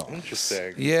Gorillaz songs.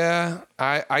 Interesting. Yeah,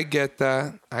 I get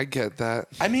that. I get that.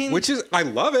 I mean, Which is, I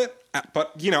love it,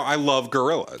 but you know, I love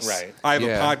Gorillaz. Right. I have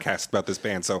Yeah. a podcast about this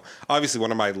band, so obviously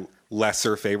one of my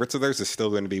lesser favorites of theirs is still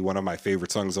going to be one of my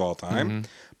favorite songs of all time.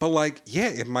 But like, yeah,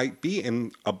 it might be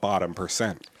in a bottom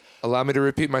percent. Allow me to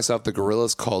repeat myself. The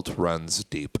Gorillaz cult runs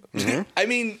deep. I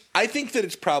mean, I think that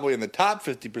it's probably in the top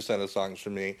 50% of songs for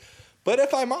me. But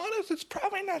if I'm honest, it's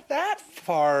probably not that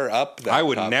far up. That I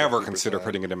would top never 50%. consider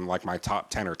putting it in like my top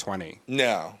 10 or 20.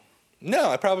 No,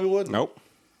 I probably wouldn't. Nope.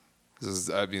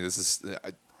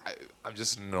 I'm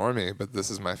just a normie, but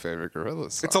this is my favorite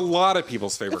Gorillaz song. It's a lot of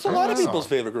people's favorite It's a lot of Gorillaz people's song.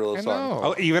 favorite Gorillaz song.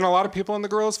 Oh, even a lot of people in the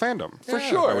Gorillaz fandom. For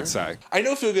sure. I would say. I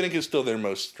know Feel Good Inc. is still their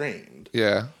most streamed.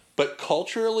 Yeah. But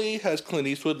culturally, has Clint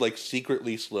Eastwood like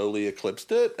secretly, slowly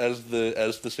eclipsed it as the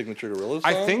signature Gorillaz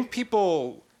song? I think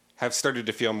people have started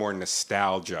to feel more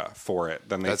nostalgia for it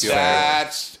than they That's feel. fair.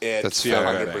 that's it. That's fair.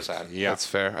 100%. Yeah. That's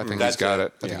fair. I think That's he's got it.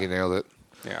 it. I think Yeah. he nailed it.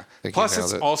 Yeah. think Plus, you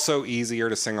it's nailed it. also easier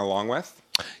to sing along with.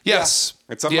 Yes.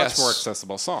 It's a Yes. much more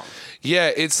accessible song. Yeah,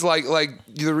 it's like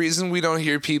the reason we don't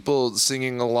hear people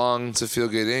singing along to Feel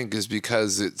Good Inc. is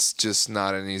because it's just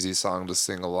not an easy song to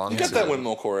sing along You to. got that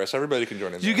windmill chorus. Everybody can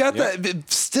join in. You there. got that, but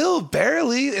still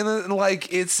barely, and then,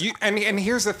 like it's And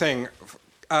here's the thing.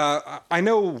 I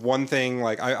know one thing.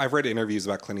 Like I've read interviews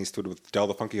about Clint Eastwood with Del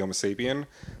the Funky Homo Sapien,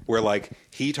 where like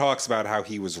he talks about how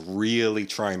he was really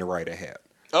trying to write a hit.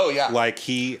 Oh yeah. Like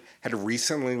he had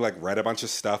recently like read a bunch of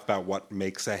stuff about what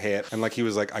makes a hit, and like he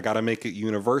was like, I got to make it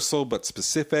universal but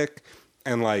specific,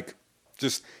 and like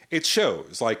just it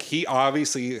shows. Like he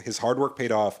obviously his hard work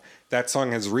paid off. That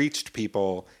song has reached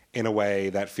people in a way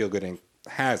that Feel Good Inc.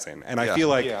 hasn't, and I Yeah. feel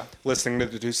like Yeah. listening to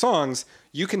the two songs,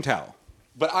 you can tell.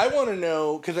 But I want to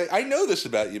know, because I know this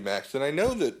about you, Max, and I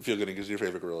know that Feel Good Inc. is your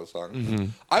favorite Gorillaz song. Mm-hmm.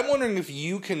 I'm wondering if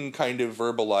you can kind of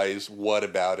verbalize what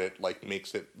about it like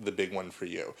makes it the big one for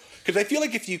you. Because I feel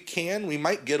like if you can, we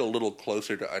might get a little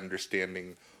closer to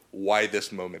understanding why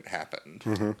this moment happened.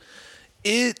 Mm-hmm.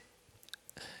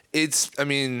 It's. I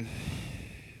mean,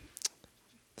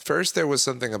 first there was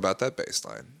something about that bass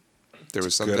line. There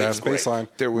was something Good ass great. bass line.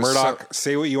 There was Murdoch,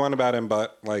 say what you want about him,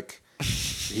 but like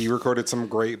he recorded some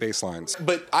great bass lines.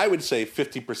 But I would say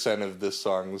 50% of this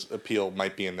song's appeal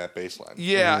might be in that bass line.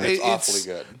 Yeah, It's awfully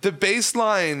good. The bass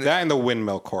line. That and the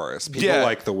windmill chorus. People Yeah.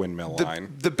 like the windmill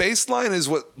line. The bass line is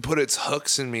what put its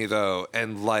hooks in me, though,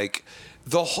 and like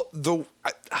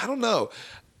I don't know.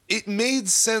 It made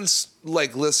sense,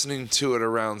 like listening to it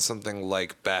around something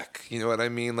like Beck. You know what I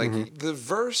mean? Like the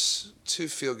verse to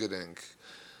Feel Good Inc.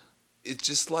 It's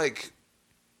just like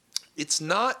it's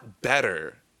not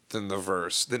better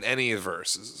than any of the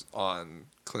verses on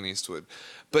Clint Eastwood,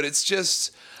 but it's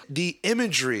just the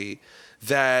imagery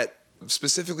that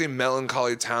specifically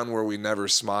Melancholy Town Where We Never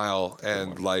Smile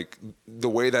and like the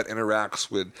way that interacts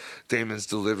with Damon's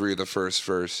delivery of the first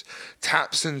verse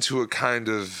taps into a kind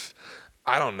of,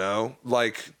 I don't know,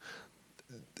 like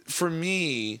for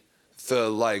me, the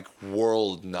like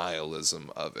world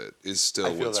nihilism of it is still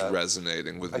I feel what's that.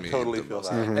 resonating with I me. totally the feel most.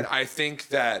 that. Mm-hmm. And I think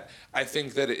that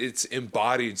it's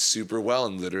embodied super well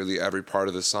in literally every part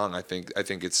of the song. I think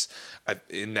it's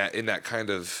in that kind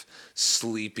of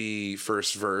sleepy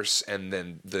first verse and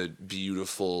then the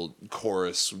beautiful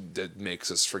chorus that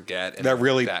makes us forget and That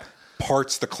really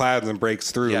parts the clouds and breaks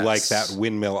through Yes. like that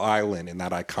Windmill Island in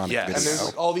that iconic Yes. And video. there's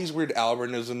like all these weird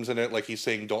Albernisms in it, like he's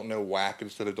saying "don't know whack"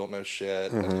 instead of "don't know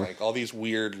shit," and like all these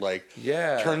weird like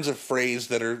turns of phrase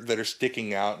that are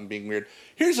sticking out and being weird.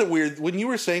 Here's a weird. When you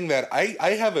were saying that, I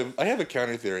have a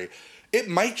counter theory. It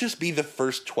might just be the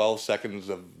first 12 seconds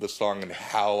of the song and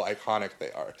how iconic they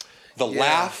are. The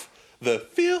laugh, the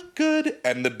feel good,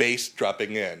 and the bass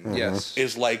dropping in. Yes.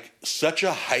 Is like such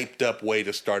a hyped up way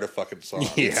to start a fucking song.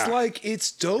 It's like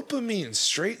it's dopamine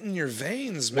straight in your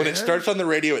veins, man. When it starts on the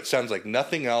radio, it sounds like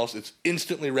nothing else. It's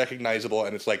instantly recognizable,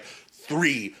 and it's like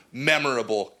 3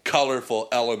 memorable, colorful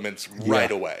elements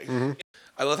right away.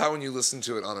 I love how when you listen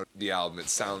to it on the album, it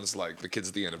sounds like the kids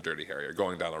at the end of Dirty Harry are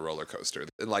going down a roller coaster,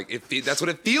 and like that's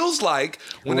what it feels like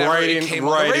whenever it came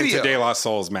on the radio. Into De La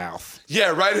Soul's mouth.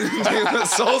 Yeah, right into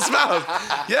Soul's mouth.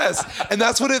 Yes, and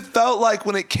that's what it felt like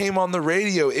when it came on the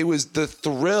radio. It was the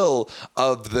thrill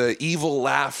of the evil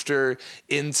laughter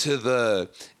into the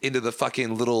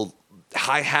fucking little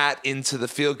hi-hat, into the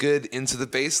feel good, into the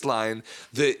bass line,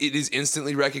 that it is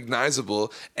instantly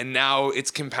recognizable, and now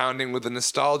it's compounding with the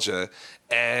nostalgia,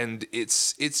 and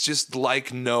it's just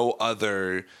like no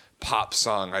other pop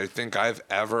song I think I've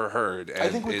ever heard. And I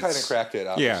think we kind of cracked it,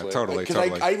 honestly. Yeah, totally, Because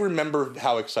totally. I remember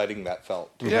how exciting that felt.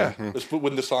 Yeah.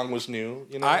 When the song was new,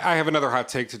 you know? I have another hot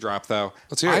take to drop, though.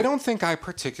 Let's hear it. I don't think I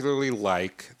particularly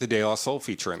like the De La Soul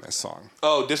feature in this song.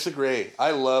 Oh, disagree.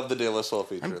 I love the De La Soul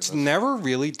feature in It's this. never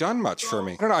really done much for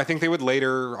me. I don't know. I think they would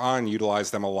later on utilize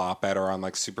them a lot better on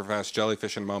like super fast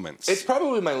jellyfish and moments. It's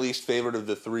probably my least favorite of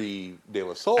the 3 De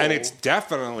La Soul. And it's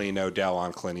definitely no Del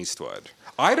on Clint Eastwood.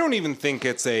 I don't even think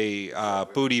it's a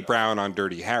Booty Brown on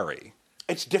Dirty Harry.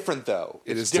 It's different, though.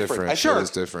 It It's is different. I feel- It is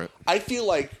different. I feel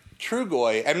like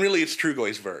Trugoy, and really it's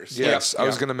Trugoy's verse. Yes, I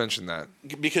was Yeah. going to mention that.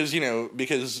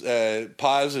 Because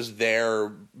Paz is there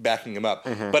backing him up.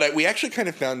 But we actually kind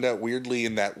of found out weirdly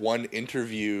in that one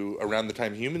interview around the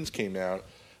time Humans came out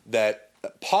that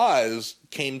Paz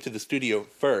came to the studio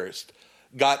first,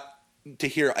 got to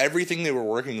hear everything they were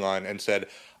working on, and said,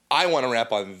 I want to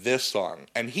rap on this song.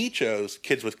 And he chose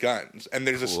Kids with Guns. And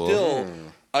there's a still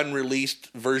unreleased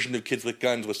version of Kids with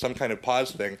Guns with some kind of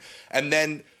Paz thing. And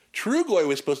then Trugoy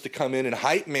was supposed to come in and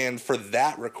hype man for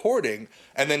that recording,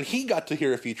 and then he got to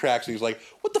hear a few tracks, and he's like,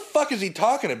 what the fuck is he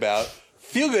talking about?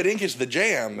 Feel Good Inc. is the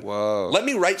jam. Whoa. Let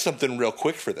me write something real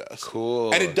quick for this.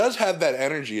 Cool. And it does have that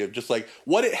energy of just like,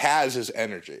 what it has is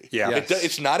energy. Yeah.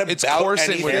 It's not about It's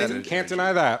coursing with anything. energy. Can't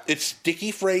deny that. It's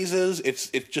sticky phrases. It's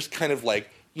just kind of like,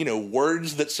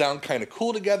 words that sound kind of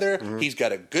cool together. He's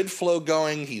got a good flow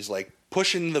going. He's like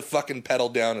pushing the fucking pedal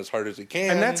down as hard as he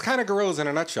can. And that's kind of Gorillaz in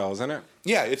a nutshell, isn't it?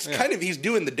 Yeah, it's kind of, he's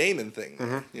doing the Damon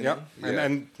thing. You know? Yep.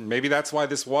 And maybe that's why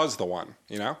this was the one,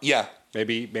 Yeah.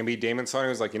 Maybe Damon saw it and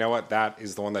was like, you know what, that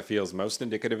is the one that feels most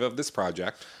indicative of this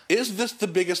project. Is this the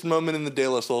biggest moment in the De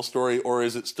La Soul story, or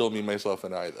is it still Me, Myself,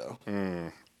 and I, though?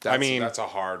 That's a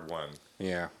hard one.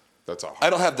 Yeah. That's a hard I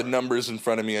don't have the numbers in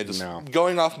front of me. I just, No.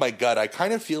 going off my gut, I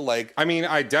kind of feel like I mean,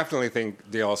 I definitely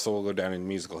think De La Soul will go down in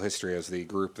musical history as the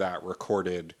group that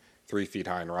recorded 3 Feet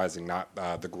High and Rising, not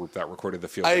the group that recorded the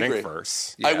Feel I Good agree. Inc.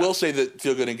 verse. I will say that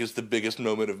Feel Good Inc. is the biggest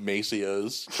moment of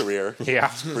Maceo's career. Yeah.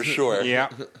 For sure. Yeah.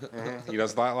 Mhm. He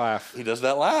does that laugh. He does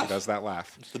that laugh. He does that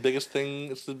laugh. It's the biggest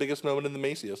thing. It's the biggest moment in the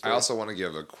Maceo story. I also want to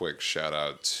give a quick shout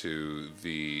out to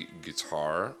the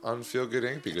guitar on Feel Good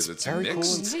Inc. because it's Very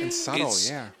mixed. cool and subtle, It's-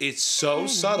 yeah. It's so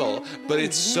subtle, but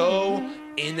it's so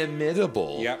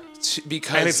inimitable. Yep.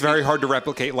 Because And it's very hard to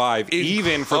replicate live,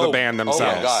 even for the band oh my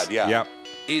themselves. God, yeah. Yep.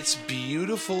 It's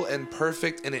beautiful and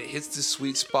perfect, and it hits the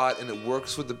sweet spot, and it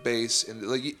works with the bass, and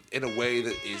like in a way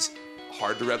that is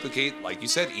hard to replicate, like you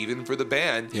said, even for the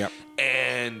band. Yep.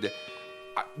 And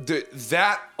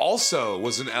that also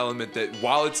was an element that,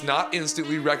 while it's not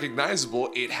instantly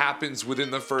recognizable, it happens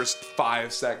within the first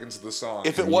 5 seconds of the song.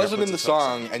 if it And wasn't puts in the its own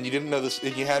song and you didn't know this,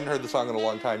 if you hadn't heard the song in a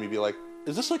long time, you'd be like,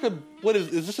 "Is this like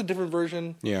is this a different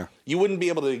version?" Yeah. You wouldn't be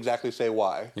able to exactly say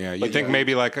why. Yeah, you But think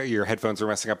maybe like your headphones were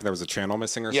messing up and there was a channel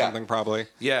missing or Yeah. something, probably.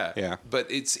 Yeah, Yeah. But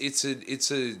it's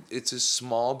a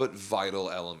small but vital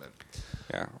element.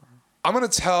 Yeah. I'm gonna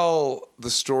tell the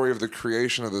story of the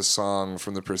creation of this song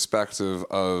from the perspective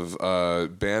of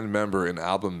band member and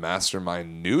album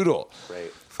mastermind Noodle.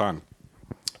 Great. Fun.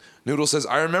 Noodle says,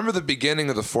 I remember the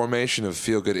beginning of the formation of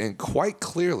Feel Good Inc. quite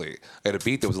clearly. I had a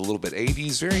beat that was a little bit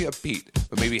 80s, very upbeat,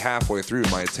 but maybe halfway through,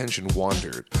 my attention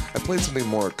wandered. I played something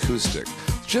more acoustic,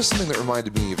 just something that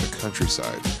reminded me of the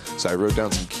countryside. So I wrote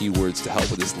down some keywords to help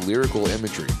with this lyrical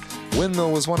imagery.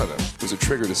 Windmill was one of them. It was a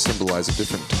trigger to symbolize a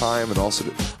different time and also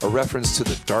a reference to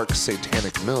the dark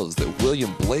satanic mills that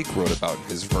William Blake wrote about in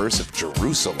his verse of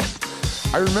Jerusalem.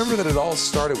 I remember that it all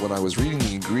started when I was reading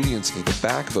the ingredients in the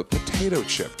back of a potato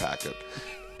chip packet.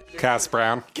 Cass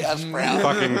Brown. Cass Brown.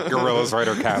 Fucking Gorillaz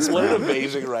writer Cass What Brown. an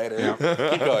amazing writer.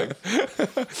 Keep going.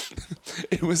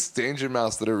 It was Danger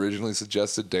Mouse that originally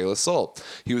suggested De La Soul.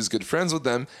 He was good friends with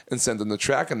them and sent them the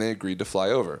track, and they agreed to fly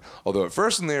over. Although at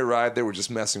first when they arrived, they were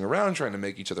just messing around trying to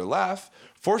make each other laugh.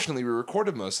 Fortunately, we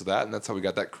recorded most of that, and that's how we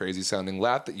got that crazy sounding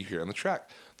laugh that you hear on the track.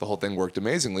 The whole thing worked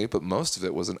amazingly, but most of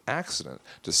it was an accident.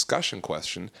 Discussion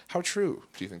question, how true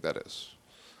do you think that is?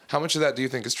 How much of that do you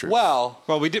think is true? Well,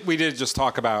 Well, we did just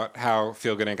talk about how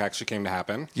Feel Good Inc. actually came to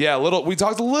happen. Yeah, we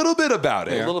talked a little bit about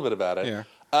it. a little bit about it.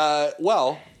 Yeah.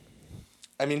 Well,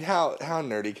 I mean, how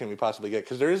nerdy can we possibly get?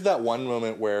 Because there is that one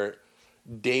moment where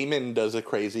Damon does a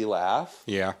crazy laugh.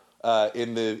 Yeah.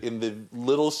 In the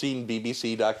little scene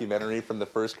BBC documentary from the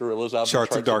first Gorillaz album,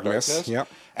 Charts of Darkness. Yep.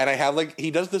 And I have he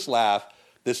does this laugh,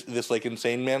 this like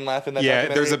insane man laugh in that Yeah,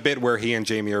 documentary. there's a bit where he and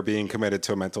Jamie are being committed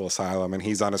to a mental asylum, and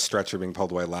he's on a stretcher being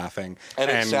pulled away laughing. And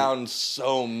it sounds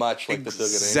so much like the Feel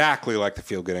Good Inc. exactly like the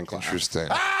Feel Good Inc. laugh. Interesting.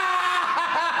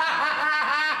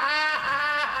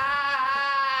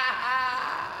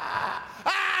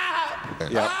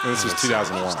 Yeah, and this was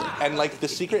 2001. And the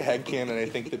secret headcanon I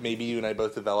think that maybe you and I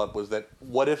both developed was that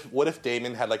what if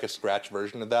Damon had a scratch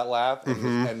version of that laugh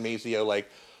and Maceo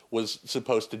was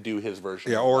supposed to do his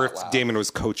version. Yeah, of or that if laugh. Damon was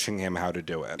coaching him how to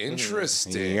do it.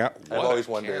 Interesting. Yeah. I've always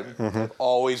wondered. I've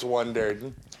always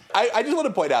wondered. I just want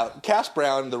to point out Cass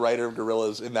Brown, the writer of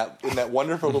Gorillaz, in that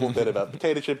wonderful little bit about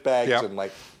potato chip bags Yep. and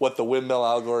what the windmill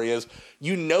allegory is.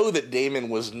 You know that Damon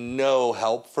was no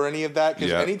help for any of that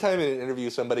because Yeah. anytime in an interview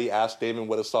somebody asks Damon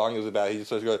what a song is about, he just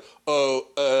starts going,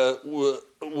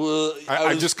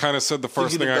 I just kind of said the first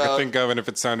thinking thing I could about- think of, and if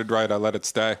it sounded right, I let it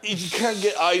stay. You can't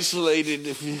get isolated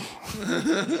if you.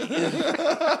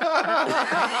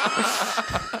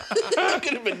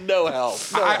 Could have been no help.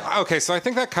 Okay, so I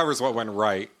think that covers what went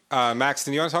right.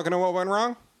 Maxton, you want to talk about what went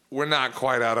wrong? We're not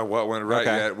quite out of what went right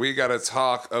Okay. yet. We got to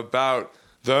talk about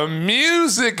the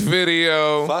music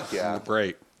video. Fuck yeah.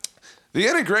 Great. The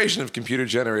integration of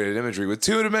computer-generated imagery with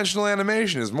two-dimensional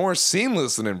animation is more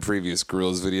seamless than in previous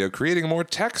Gorillaz video, creating a more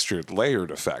textured,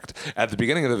 layered effect. At the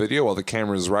beginning of the video, while the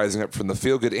camera is rising up from the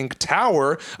Feel Good Inc.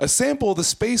 tower, a sample of the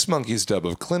Space Monkeys dub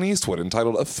of Clint Eastwood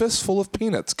entitled "A Fistful of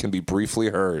Peanuts" can be briefly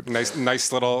heard. Nice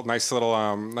little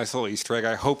Easter egg.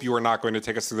 I hope you are not going to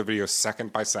take us through the video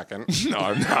second by second. No,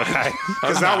 I'm not. Okay,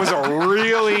 because that was a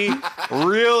really,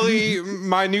 really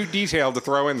minute detail to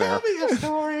throw in there.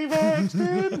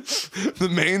 The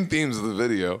main themes of the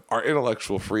video are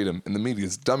intellectual freedom and the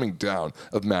media's dumbing down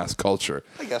of mass culture.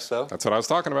 I guess so. That's what I was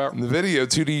talking about. In the video,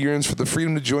 2D yearns for the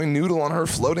freedom to join Noodle on her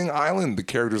floating island. The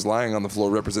characters lying on the floor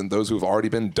represent those who have already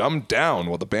been dumbed down,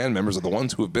 while the band members are the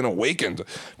ones who have been awakened.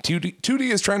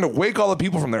 2D is trying to wake all the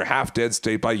people from their half-dead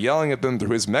state by yelling at them through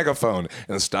his megaphone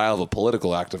in the style of a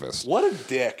political activist. What a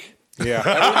dick. Yeah,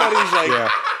 Everybody's Yeah.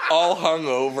 all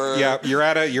hungover. yeah. You're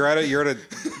at a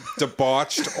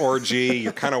debauched orgy.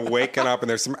 You're kind of waking up, and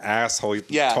there's some asshole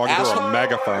talking through a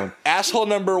megaphone. Asshole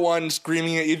number one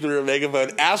screaming at you through a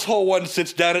megaphone. Asshole one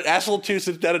sits down. Asshole two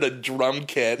sits down at a drum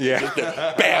kit. Yeah. Just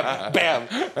bam, bam.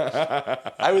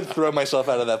 I would throw myself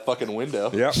out of that fucking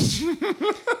window. Yep.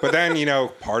 But then,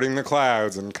 parting the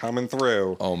clouds and coming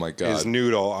through. Oh my God. Is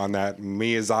Noodle on that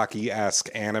Miyazaki-esque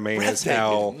anime as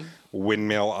hell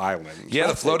windmill island. Yeah,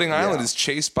 the floating island Yeah. is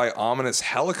chased by ominous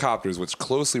helicopters, which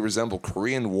closely resemble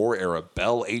Korean War-era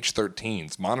Bell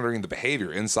H-13s, monitoring the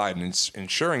behavior inside and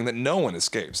ensuring that no one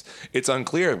escapes. It's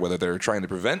unclear whether they're trying to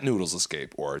prevent Noodle's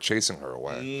escape or are chasing her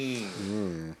away.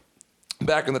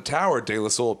 Back in the tower, De La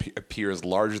Soul appears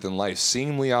larger-than-life,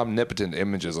 seemingly omnipotent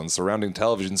images on surrounding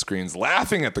television screens,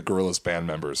 laughing at the Gorillaz band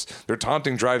members. Their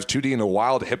taunting drives 2D in a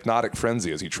wild, hypnotic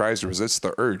frenzy as he tries to resist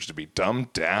the urge to be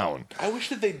dumbed down. I wish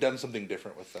that they'd done something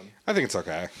different with them. I think it's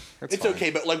okay. It's fine. okay,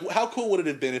 but how cool would it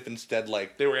have been if instead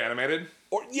They were animated?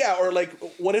 Or like,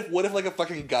 what if like a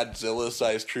fucking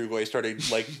Godzilla-sized Trugoy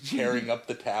started like tearing up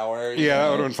the tower? Yeah, that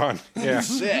would have been fun. Yeah.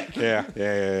 Sick.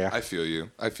 Yeah. I feel you.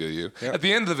 At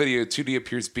the end of the video, 2D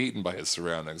appears beaten by his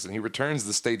surroundings, and he returns to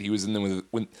the state he was in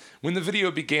when the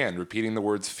video began, repeating the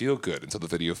words "feel good" until the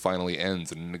video finally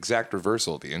ends in an exact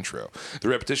reversal of the intro. The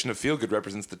repetition of "feel good"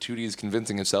 represents the 2D's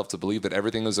convincing himself to believe that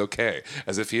everything is okay,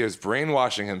 as if he is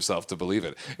brainwashing himself to believe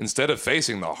it, instead of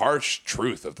facing the harsh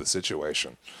truth of the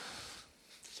situation.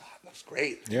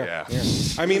 Great. Yeah.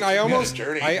 I mean, I almost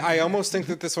journey. think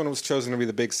that this one was chosen to be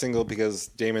the big single because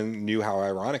Damon knew how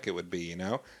ironic it would be. You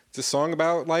know, it's a song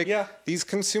about like these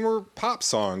consumer pop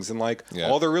songs, and like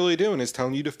all they're really doing is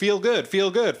telling you to feel good,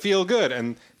 feel good, feel good,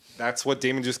 and that's what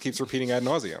Damon just keeps repeating ad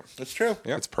nauseum. That's true.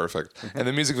 Yeah, it's perfect. And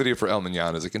the music video for El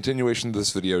Mañana is a continuation of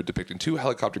this video depicting two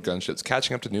helicopter gunships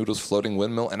catching up to Noodle's floating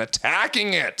windmill and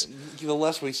attacking it. The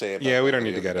less we say about yeah, we don't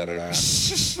need to get into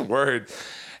that. Word.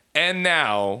 And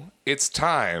now it's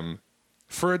time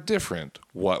for a different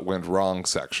What Went Wrong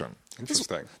section.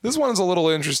 Interesting. This one is a little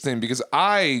interesting because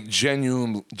I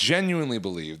genuinely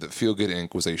believe that Feel Good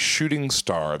Inc. was a shooting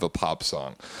star of a pop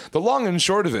song. The long and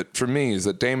short of it for me is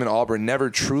that Damon Albarn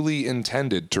never truly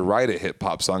intended to write a hit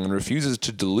pop song and refuses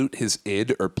to dilute his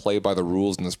id or play by the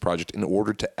rules in this project in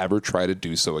order to ever try to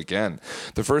do so again.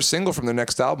 The first single from their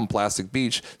next album, Plastic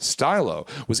Beach, Stylo,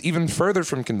 was even further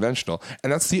from conventional,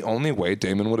 and that's the only way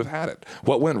Damon would have had it.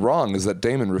 What went wrong is that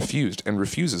Damon refused and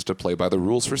refuses to play by the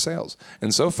rules for sales.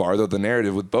 And so far, though the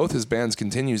narrative with both his bands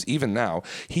continues even now,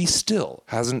 he still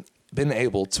hasn't been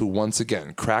able to once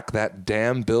again crack that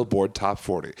damn Billboard Top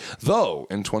 40. Though,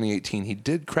 in 2018, he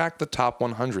did crack the Top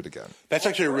 100 again. That's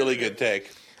actually a really good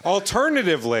take.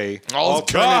 Alternatively,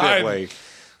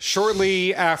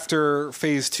 shortly after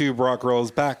Phase 2 brought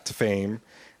Gorillaz back to fame,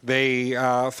 they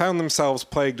found themselves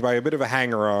plagued by a bit of a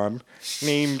hanger-on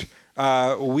named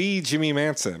Wee Jimmy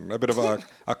Manson, a bit of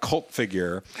a cult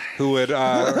figure who would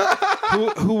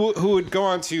who would go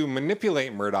on to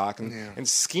manipulate Murdoch and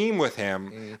scheme with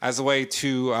him as a way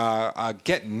to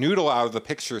get Noodle out of the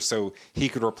picture so he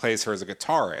could replace her as a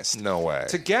guitarist. No way.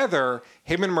 Together,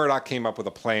 him and Murdoch came up with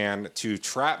a plan to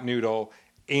trap Noodle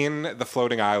in the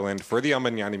floating island for the El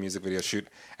Mañana music video shoot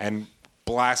and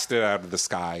blast it out of the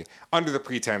sky under the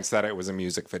pretense that it was a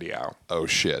music video. Oh,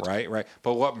 shit. Right.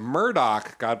 But what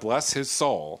Murdoch, God bless his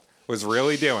soul, was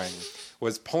really doing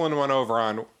was pulling one over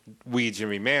on Wee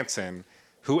Jimmy Manson,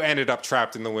 who ended up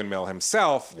trapped in the windmill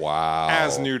himself. Wow.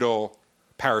 As Noodle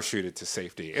parachuted to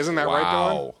safety. Isn't that right,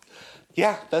 Dylan?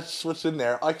 Yeah, that's what's in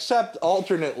there. Except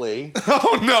alternately.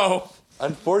 Oh, no.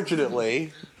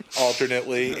 Unfortunately,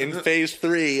 in Phase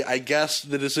 3, I guess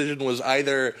the decision was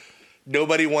either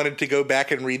nobody wanted to go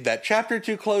back and read that chapter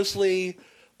too closely,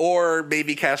 or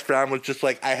maybe Cass Brown was just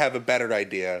like, I have a better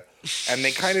idea. And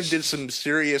they kind of did some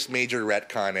serious major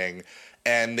retconning,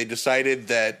 and they decided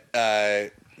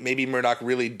that maybe Murdoch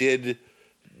really did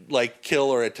like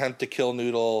kill or attempt to kill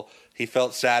Noodle. He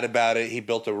felt sad about it. He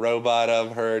built a robot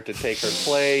of her to take her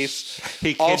place.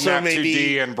 He kidnapped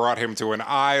 2D and brought him to an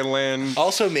island.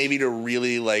 Also, maybe to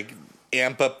really like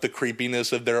amp up the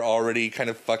creepiness of their already kind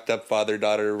of fucked up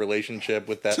father-daughter relationship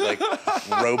with that like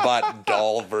robot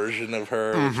doll version of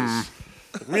her, which is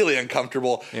really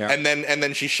uncomfortable. Yeah. And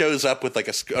then she shows up with like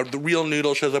the real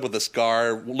Noodle shows up with a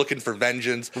scar, looking for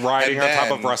vengeance, riding on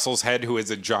top of Russell's head, who is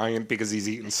a giant because he's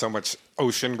eaten so much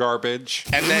ocean garbage.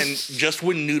 And then just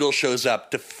when Noodle shows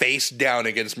up to face down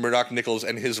against Murdoch Nichols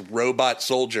and his robot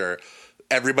soldier,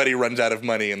 everybody runs out of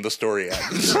money and the story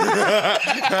ends.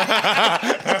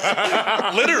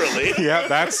 Literally. Yeah,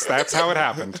 that's how it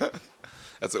happened.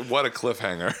 What a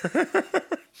cliffhanger.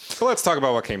 So let's talk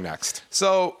about what came next.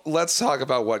 So let's talk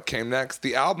about what came next.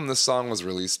 The album the song was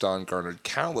released on garnered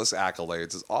countless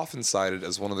accolades, is often cited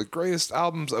as one of the greatest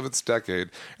albums of its decade,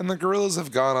 and the Gorillaz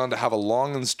have gone on to have a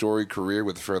long and storied career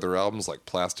with further albums like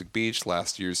Plastic Beach,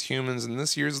 last year's Humans, and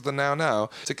this year's The Now Now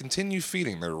to continue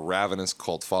feeding their ravenous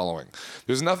cult following.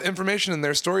 There's enough information in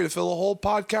their story to fill a whole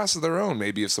podcast of their own.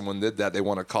 Maybe if someone did that, they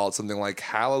want to call it something like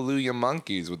Hallelujah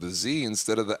Monkeys with the Z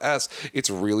instead of the S. It's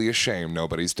really a shame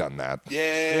nobody's done that.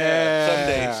 Yeah.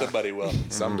 Someday somebody will.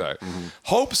 Someday.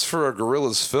 Hopes for a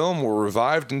Gorillaz film were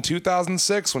revived in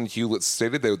 2006 when Hewlett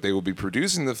stated that they would be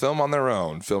producing the film on their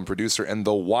own. Film producer and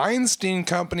the Weinstein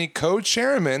Company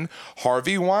co-chairman,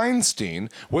 Harvey Weinstein,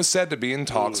 was said to be in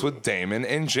talks with Damon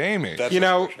and Jamie. You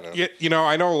know,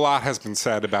 I know a lot has been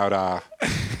said about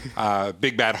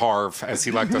Big Bad Harv, as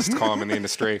he liked us to call him in the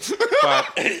industry. But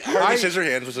Harvey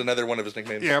Scissorhands was another one of his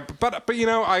nicknames. Yeah, but you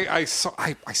know, I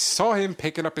saw him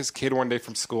picking up his kid one day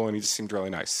from school, and he just seemed really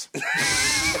nice.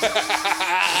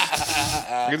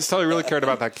 can just tell he really cared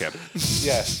about that kid.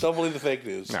 Yes, don't believe the fake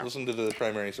news. No. Listen to the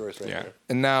primary source right Yeah. there.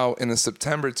 And now, in a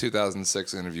September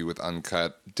 2006 interview with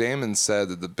Uncut, Damon said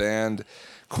that the band,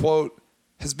 quote,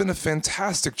 has been a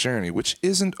fantastic journey, which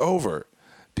isn't over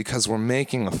because we're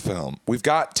making a film. We've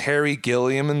got Terry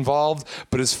Gilliam involved,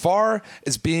 but as far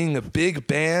as being a big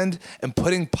band and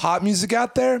putting pop music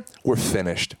out there, we're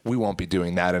finished. We won't be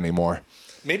doing that anymore.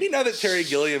 Maybe now that Terry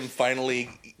Gilliam finally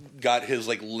got his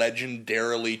like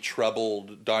legendarily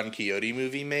troubled Don Quixote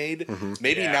movie made,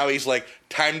 maybe now he's like,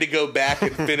 time to go back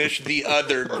and finish the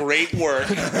other great work,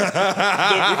 the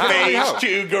Phase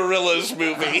 2 Gorillaz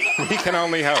movie. He can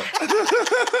only hope.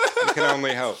 He can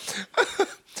only hope.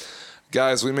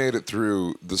 Guys, we made it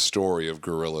through the story of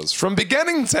Gorillaz from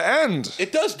beginning to end.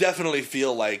 It does definitely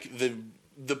feel like the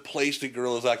place that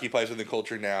Gorillaz occupies in the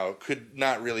culture now could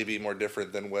not really be more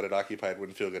different than what it occupied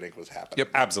when Feel Good Inc. was happening. Yep.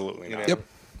 Absolutely You not. know? Yep.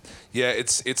 Yeah,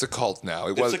 it's a cult now.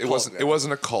 It It's a cult now. It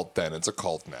wasn't a cult then. It's a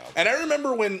cult now. And I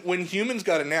remember when Humans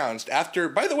got announced after.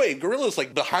 By the way, Gorillaz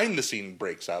like behind the scene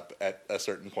breaks up at a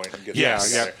certain point and gets Yeah, back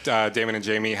together. yeah. Damon and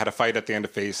Jamie had a fight at the end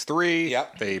of Phase 3.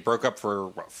 Yep. They broke up for,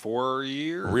 what, 4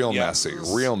 years? Real Yeah. messy.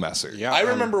 Real messy. Yeah. I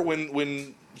remember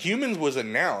when Humans was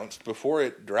announced before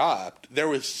it dropped, there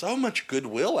was so much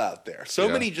goodwill out there. So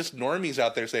Yeah. many just normies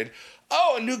out there saying,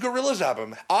 "Oh, a new Gorillaz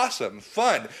album, awesome,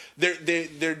 fun."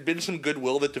 There'd been some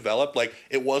goodwill that developed. Like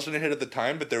it wasn't a hit at the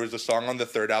time, but there was a song on the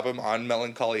third album, on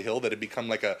Melancholy Hill, that had become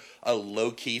like a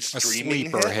low key a streaming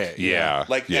sleeper hit. Yeah.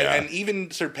 Like yeah. and even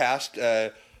surpassed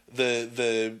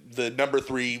the number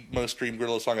 3 most streamed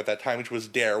Gorillaz song at that time, which was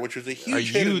 "Dare," which was a A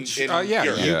huge hit huge, in yeah,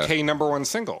 Europe. Yeah. UK #1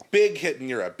 single. Big hit in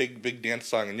Europe, big dance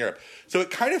song in Europe. So it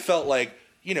kind of felt like,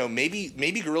 you know, maybe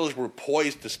Gorillaz were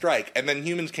poised to strike, and then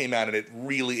Humans came out and it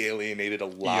really alienated a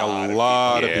lot. A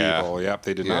lot of Yeah. people. Yep,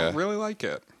 they did Yeah. not really like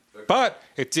it. But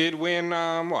it did win,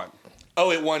 what?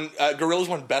 Oh, it won. Gorillaz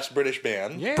won Best British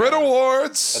Band Yeah. Brit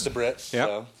Awards. at the Brits. Yep.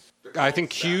 So. I think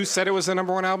Q said it was the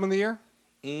 #1 album of the year.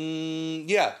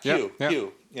 Yeah, Q.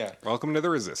 Yeah. Welcome to the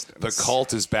Resistance. The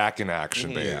cult is back in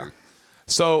action, baby. Yeah.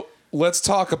 So let's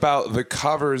talk about the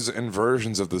covers and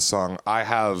versions of the song. I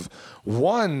have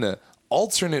one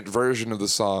alternate version of the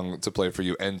song to play for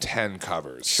you and 10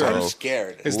 covers. I'm So,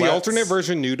 scared. Is the Let's- alternate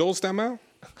version Noodles demo?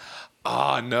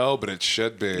 no, but it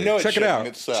should be. No, Check it shouldn't. out.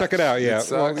 It sucks. Check it out. Yeah. It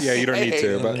Well, sucks. yeah, you don't need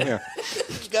to, but yeah.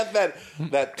 It's got that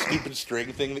stupid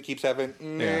string thing that keeps happening.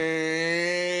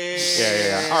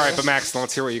 Yeah. All right, but Max,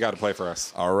 let's hear what you got to play for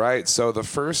us. All right. So the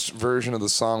first version of the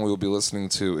song we will be listening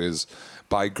to is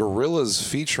by Gorillaz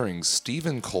featuring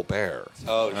Stephen Colbert.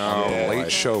 Oh, shit.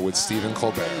 Late Show with Stephen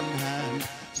Colbert.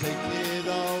 Take it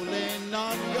all in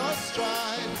on your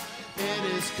stride. It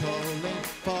is calling,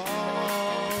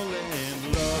 falling.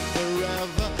 Love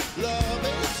forever, love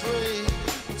is free.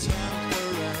 Time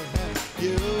forever,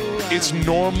 you It's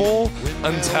normal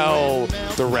until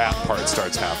the rap part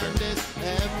starts happening.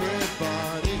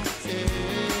 everybody in.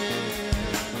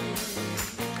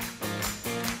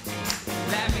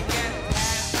 Let me get it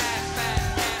fast,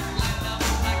 line up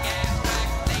like gas track.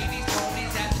 Ladies,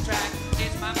 ponies at the track.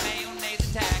 It's my mayonnaise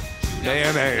attack.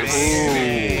 Mayonnaise.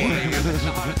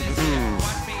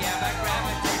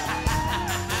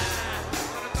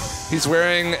 He's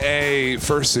wearing a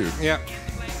fursuit. Yeah.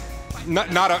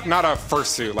 Not a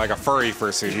fursuit, like a furry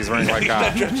fursuit. He's wearing like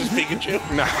Not a dressed as Pikachu.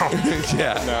 no,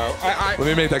 Yeah. no. Let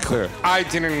me make that clear. I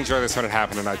didn't enjoy this when it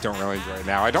happened, and I don't really enjoy it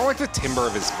now. I don't like the timbre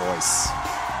of his voice.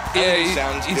 Yeah, he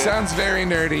sounds he good. sounds very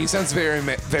nerdy. He sounds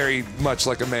very much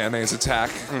like a mayonnaise attack.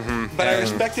 But I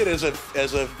respect it as a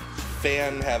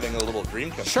fan having a little dream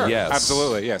come true. Yes.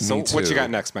 Absolutely. Yeah. So Me what too. you got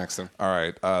next, Maxton? All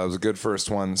right, it was a good first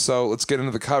one. So let's get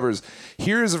into the covers.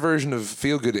 Here's a version of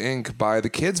Feel Good Inc. by the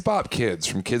Kids Bop Kids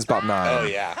from Kids Bop 9. Oh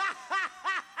yeah.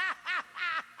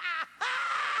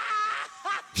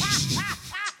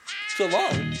 So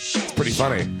long. It's pretty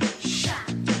funny.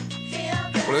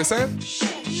 What are they saying?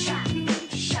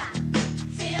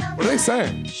 What are they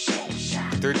saying?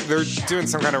 They're doing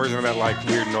some kind of version of that like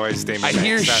weird noise Damon I makes.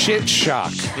 hear That- shit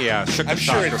shock. Yeah, shook the I'm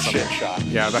shock sure or it's something. shit shock.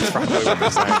 Yeah, that's probably what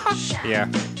they're saying. Yeah.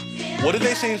 What did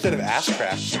they say instead of ass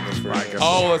cracks in this version? guess-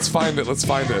 Oh, let's find it. Let's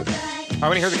find it. I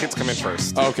want to hear the kids come in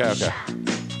first. Okay, okay.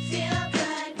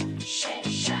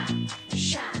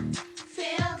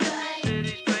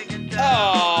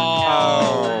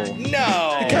 Oh, Oh.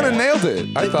 no. Kind of nailed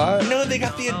it, I thought. No, they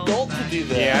got the adult to do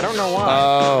this. Yeah, I don't know why.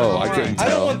 Oh, I couldn't I don't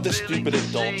tell. want the stupid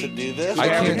adult to do this. I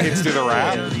Have the can't- kids do the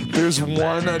rap. There's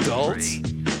one adult.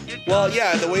 Well,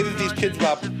 yeah, the way that these Kids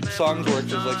Bop songs work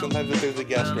is like sometimes if there's a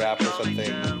guest rap or something,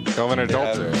 They'll have an they adult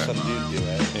have do it. some dude do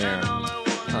it. Yeah.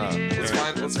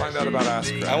 Let's find out about ass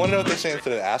crack. I want to know what they say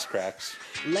instead of ass cracks.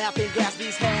 Laughing gas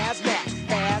these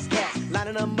hazmat, like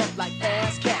lining them up like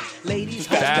fast cats. Ladies,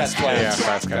 Fast Cats. Yeah,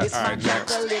 Fast Cats. It's All my right, job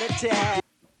next. to little tag.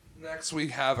 Next, we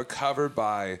have a cover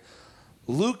by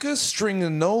Lucas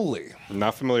Stringanoli.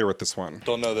 Not familiar with this one.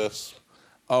 Don't know this.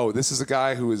 Oh, this is a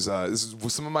guy who is this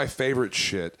is some of my favorite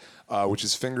shit, which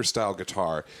is fingerstyle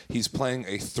guitar. He's playing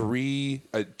a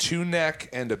two neck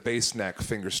and a bass neck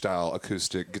fingerstyle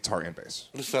acoustic guitar and bass.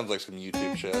 This sounds like some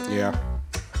YouTube shit. Yeah.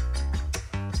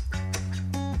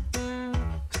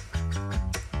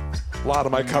 A lot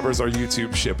of my covers are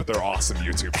YouTube shit, but they're awesome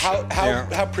YouTube shit.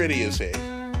 How pretty is he?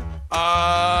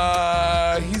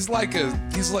 He's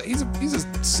a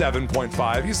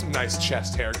 7.5. He's some nice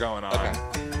chest hair going on. Okay.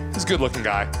 He's a good looking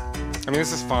guy. I mean,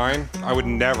 this is fine. I would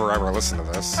never ever listen to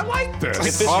this. I like this. If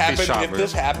this Coffee happened, shop if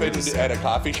this move. happened at a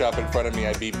coffee shop in front of me,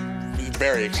 I'd be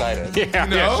very excited. Yeah,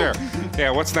 No? yeah, sure.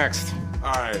 Yeah, what's next?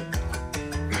 All right.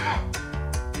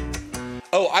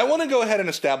 Oh, I want to go ahead and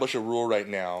establish a rule right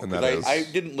now. And 'Cause that is? I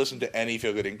didn't listen to any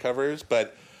Feel Good Inc. covers,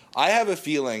 but I have a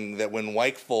feeling that when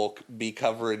white folk be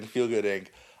covering Feel Good Inc.,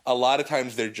 a lot of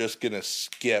times they're just going to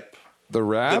skip The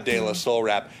rap. the De La Soul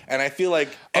rap. And I feel like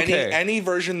Okay. any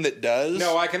version that does.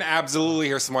 No, I can absolutely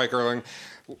hear some white girling.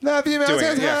 Doing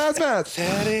it, yeah.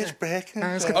 That is breaking.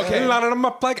 Okay. Lining them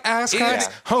up like ass cracks.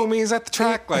 Yeah. Homies at the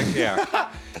track. Like, yeah.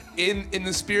 In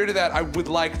the spirit of that, I would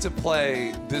like to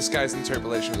play this guy's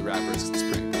interpolation of the rappers. It's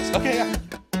pretty impressive. Okay, yeah.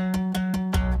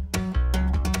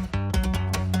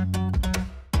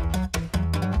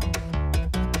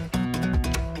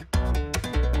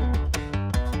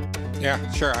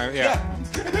 Yeah, sure. Yeah.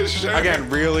 Sure. Again,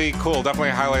 really cool. Definitely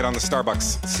a highlight on the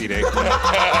Starbucks CD.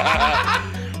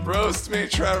 Roast me,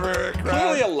 Trevor.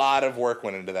 Clearly a lot of work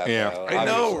went into that. Yeah. though, I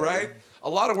know, obviously. right? A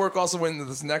lot of work also went into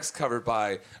this next cover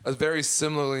by a very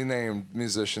similarly named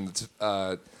musician. It's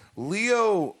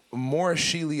Leo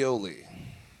Morishilioli.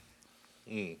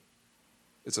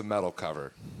 It's a metal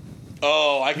cover.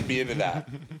 Oh, I could be into that.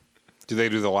 Do they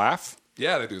do the laugh?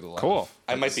 Yeah, they do the live. Cool.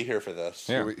 I might be here for this.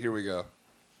 Yeah. Here we go.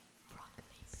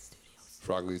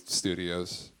 Frogleaf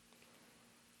Studios.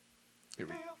 Here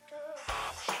we go.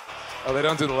 Oh, they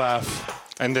don't do the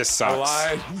laugh. And this I sucks.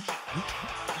 lied.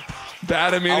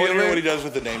 Bad I want to hear what he immediately. does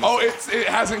with the name. Oh, of it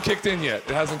hasn't kicked in yet.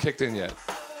 It hasn't kicked in yet.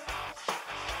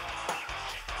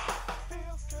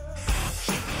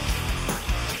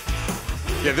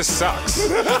 Yeah, this sucks.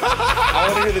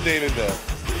 I want to hear the name of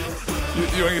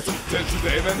that. You want to get to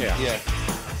Damon? Yeah. Yeah.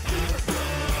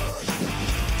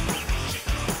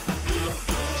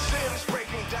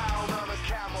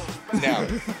 Now,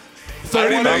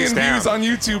 30 million Thumbs down. views on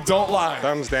YouTube. Don't lie.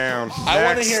 Thumbs down. I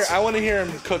want to Next. hear. I want to hear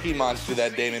him Cookie Monster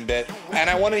that Damon bit, and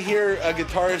I want to hear a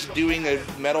guitarist doing a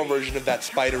metal version of that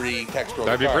spidery textural.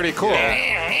 That'd be guitar. pretty cool.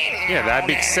 Yeah, that'd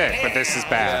be sick, but this is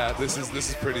bad. Yeah, this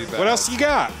is pretty bad. What else you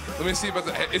got? Let me see about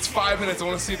the. It's 5 minutes. I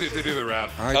want to see if they do the rap.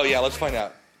 Oh yeah, let's find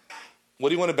out. What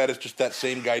do you want to bet? It's just that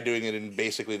same guy doing it in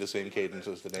basically the same cadence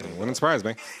as the Damon. Wouldn't surprise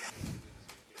me.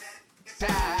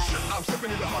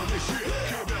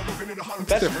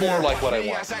 That's more like what I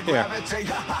want. Yeah.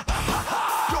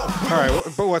 All right,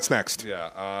 but what's next?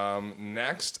 Yeah.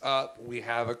 Next up, we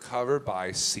have a cover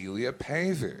by Celia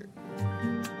Pavey.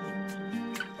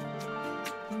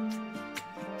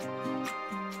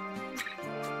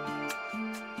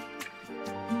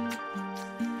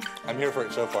 I'm here for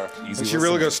it so far. Easy And she really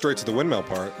listen. goes straight to the windmill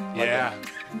part. Yeah.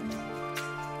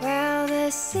 Well,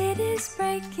 the city's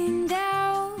breaking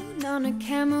down on a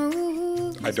camel.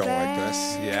 I don't like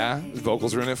this. Yeah. The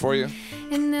vocals are in it for you.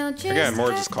 And they'll just Again, more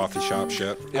have just to coffee go, shop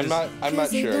shit. I'm not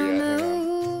 'cause they sure don't yet. Hang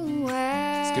on. know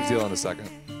where. Let's give Dylan a second.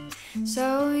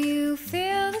 So you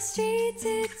feel the streets,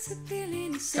 it's a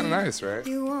feeling. Kind of nice, right?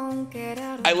 You won't get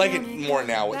out of I like it morning more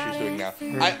now what she's doing now.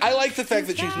 I like the fact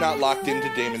that she's not locked into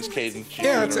Damon's cadence. She's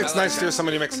Yeah, doing it's, her it's own. nice to hear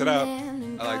somebody mix it up.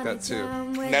 I like that too.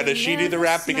 Now, does she do the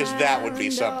rap? Because that would be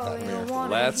something.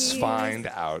 Let's find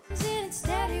out.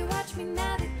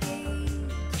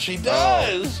 She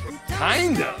does.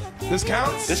 Kinda. This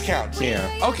counts? This counts. Yeah.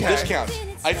 Okay. This counts.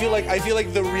 I feel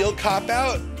like the real cop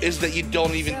out is that you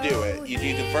don't even do it. You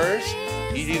do the verse,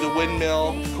 you do the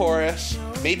windmill chorus,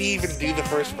 maybe even do the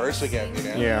first verse again. You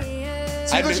know? Yeah.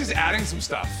 Seems like she's adding some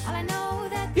stuff.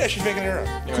 Yeah, she's making her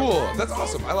own. Cool. That's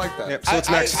awesome. I like that. Yep. So what's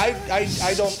next?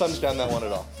 I don't thumbs down that one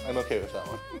at all. I'm okay with that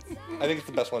one. I think it's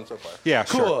the best one so far. Yeah,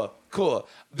 Cool, sure. cool.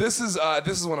 This is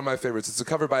one of my favorites. It's a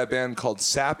cover by a band called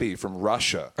Sappy from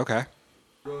Russia. Okay.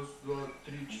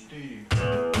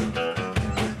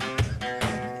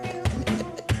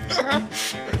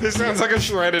 This sounds like a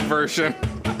shredded version.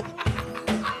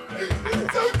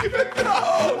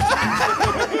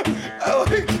 I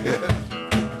like it.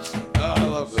 Oh, I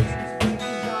love this.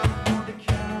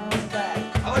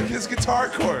 I like his guitar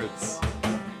chords.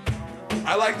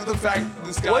 I like the fact that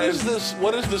this guy What is this?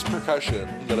 What is this percussion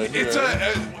that I hear? It's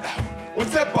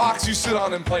what's that box you sit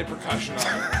on and play percussion on?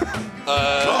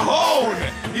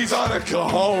 Cajon! He's on a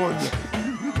cajon.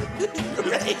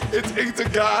 It's a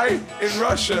guy in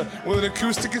Russia with an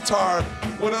acoustic guitar,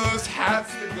 one of those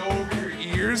hats that go over your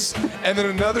ears, and then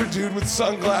another dude with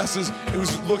sunglasses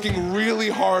who's looking really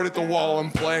hard at the wall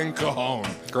and playing cajon.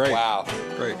 Great. Wow.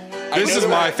 Great. I This know is that-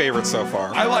 my favorite so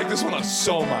far. I like this one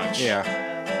so much. Yeah.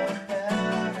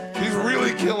 He's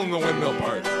really killing the windmill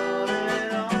part.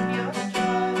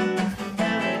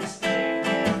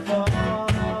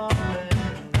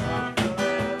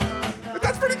 But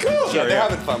that's pretty cool. Yeah, they're yeah.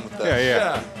 having fun with this.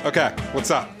 Yeah. Okay. What's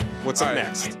up? What's up All right.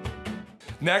 next?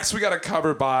 Next, we got a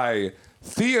cover by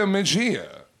Thea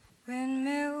Magia.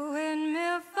 Windmill,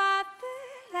 windmill, fought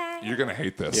the land. You're gonna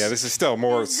hate this. Yeah, this is still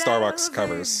more Starbucks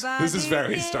covers. This is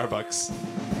very Starbucks.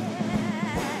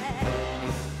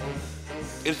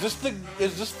 Is this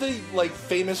the like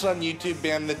famous on YouTube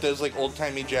band that does like old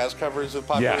timey jazz covers of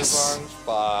popular Yes. songs?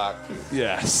 Fuck.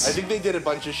 Yes. I think they did a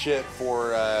bunch of shit for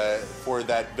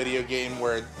that video game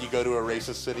where you go to a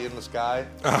racist city in the sky.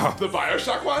 the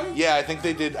Bioshock one. Yeah, I think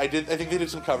they did. I think they did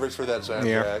some covers for that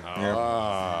soundtrack.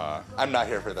 Yeah. I'm not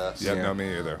here for this. Yeah, no,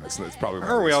 me either. It's probably.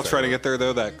 Are we all trying to get there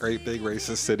though? That great big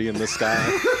racist city in the sky.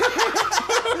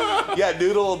 Yeah,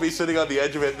 Noodle will be sitting on the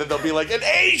edge of it, and then they'll be like, an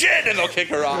Asian! And they'll kick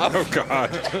her off. Oh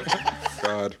God.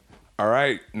 God. All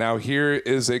right, now here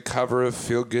is a cover of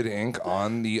Feel Good Inc.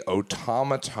 on the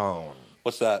Automaton.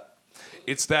 What's that?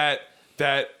 It's that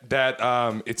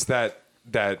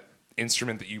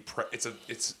instrument that you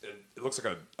it looks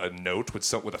like a note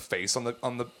with a face on the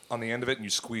end of it, and you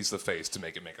squeeze the face to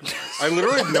make a noise. I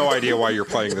literally have no idea why you're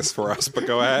playing this for us, but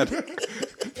go ahead.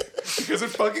 Because it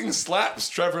fucking slaps,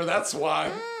 Trevor. That's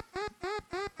why.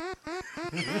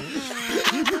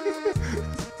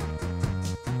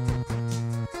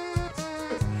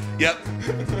 Yep.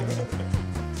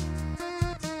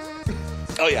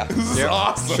 Oh, yeah. This is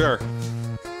awesome. Sure.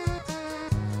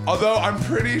 Although I'm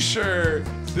pretty sure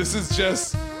this is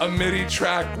just a MIDI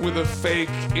track with a fake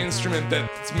instrument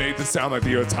that's made to sound like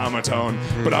the Automaton,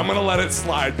 but I'm gonna let it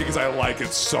slide because I like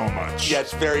it so much. Yeah,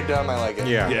 it's very dumb. I like it.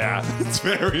 Yeah. Yeah, it's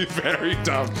very, very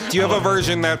dumb. Do you have a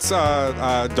version that's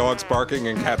dogs barking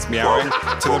and cats meowing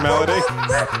to the melody?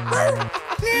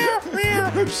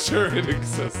 I'm sure it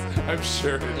exists. I'm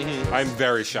sure it exists. I'm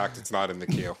very shocked it's not in the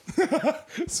queue.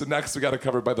 So next we got it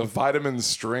covered by the Vitamin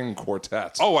String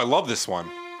Quartet. Oh, I love this one.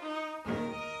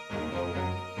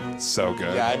 So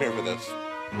good. Yeah, I'm here for this.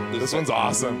 This one's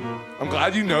awesome. I'm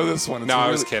glad you know this one. It's No, I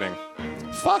was really- kidding.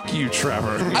 Fuck you,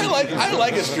 Trevor. I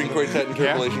like a string quartet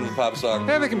interpolation of a pop song.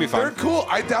 Yeah, they can be They're fun. cool.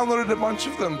 I downloaded a bunch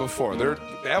of them before.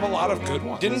 They have a lot of good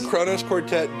ones. Didn't Kronos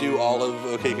Quartet do all of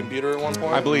OK Computer at one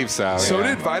point? I believe so. So yeah.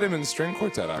 did Vitamin String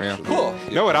Quartet, actually. Cool.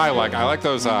 You know what I like? I like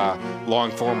those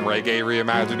long-form reggae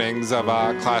reimaginings of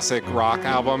classic rock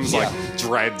albums, like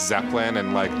Dread Zeppelin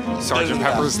and like Sgt.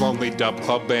 Yeah. Pepper's Lonely Dub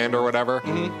Club Band or whatever.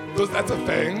 That's a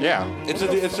thing? Yeah. It's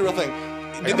a real thing.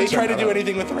 Did they check try to that do out.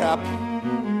 anything with rap?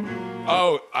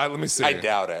 Oh, let me see. I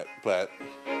doubt it, but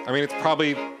I mean, it's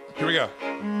probably Here we go.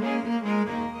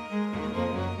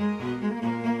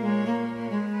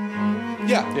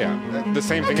 the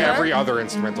same thing every other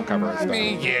instrumental cover has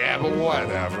done. Yeah, but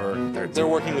whatever. they're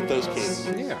working with those kids.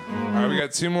 Yeah. All right, we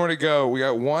got two more to go. We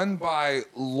got one by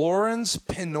Lawrence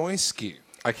Pinoyski.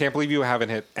 I can't believe you haven't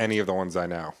hit any of the ones I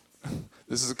know.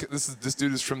 This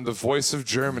dude is from The Voice of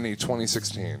Germany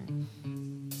 2016.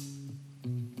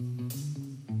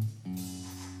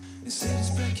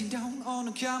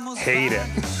 Hate it.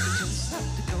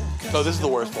 Oh, this is the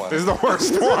worst one. This is the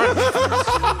worst one.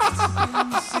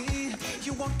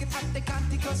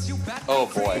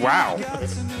 Oh boy. Wow.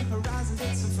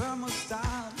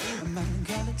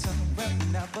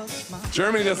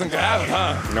 Germany doesn't have it,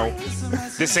 huh? Nope.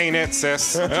 This ain't it,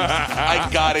 sis. I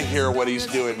gotta hear what he's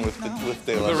doing with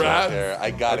De La The Soul rap? there.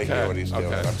 I gotta hear what he's doing.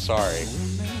 Okay. I'm sorry.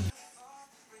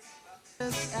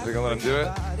 They gonna let him do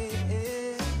it?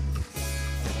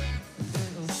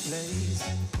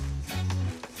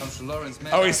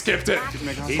 Oh, he skipped it.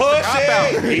 He's the cop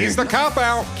out. He's the cop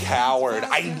out. Coward.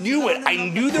 I knew it. I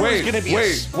knew there was gonna be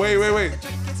Wait.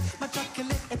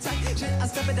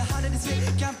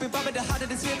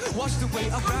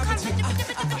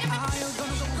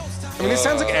 I mean, it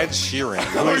sounds like Ed Sheeran.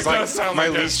 Who's does like sound my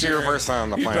like Ed least favorite Sheeran. person on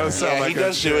the He planet. does sound Yeah, like he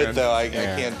does Ed do Sheeran. it though. I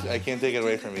Yeah. can't take it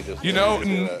away from you. Just You know, because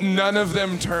he does it. none of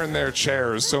them turn their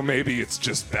chairs, so maybe it's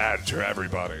just bad to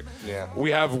everybody. Yeah.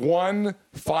 We have one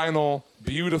final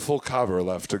beautiful cover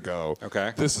left to go.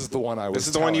 Okay. This is the one I was This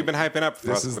is the one you've been hyping up for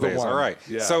This us is for the days. one. All right.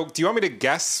 Yeah. So do you want me to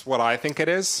guess what I think it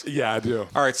is? Yeah, I do.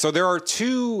 All right, so there are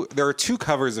two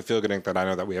covers of Feel Good Inc. that I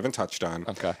know that we haven't touched on.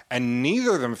 Okay. And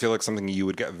neither of them feel like something you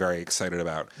would get very excited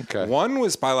about. Okay. One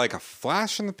was by like a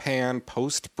flash in the pan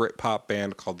post Britpop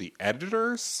band called The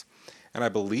Editors, and I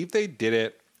believe they did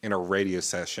it in a radio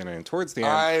session, and towards the end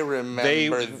I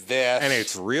remember this. and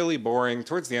it's really boring.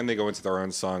 Towards the end they go into their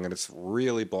own song and it's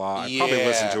really blah. I probably Yeah.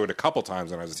 listened to it a couple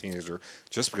times when I was a teenager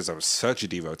just because I was such a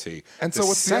devotee. And so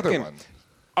what's the other one?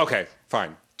 Okay,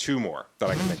 fine. Two more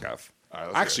that I can think of. All right,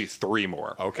 let's Actually, three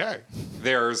more. Okay.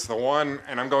 There's the one,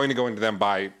 and I'm going to go into them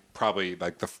by probably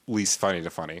like the least funny to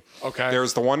funny. Okay.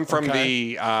 There's the one from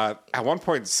Okay. the, at one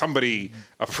point, somebody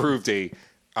approved a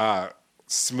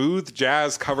smooth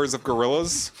jazz covers of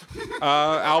Gorillaz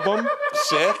album.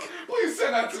 Sick. Please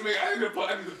send that to me. I need to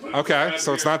put it Okay,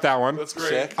 so it's not that one. That's great.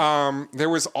 Sick. There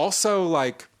was also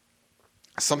like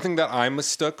something that I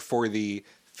mistook for the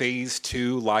Phase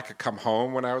 2 Like a Come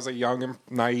Home when I was a young and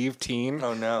naive teen.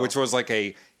 Oh, no. Which was like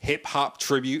a hip hop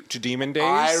tribute to Demon Days.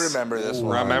 I remember this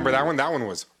one. Remember that one? That one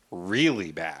was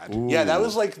really bad. Yeah, that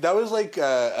was like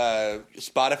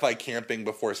Spotify camping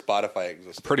before Spotify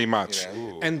existed. Pretty much. You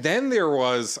know? And then there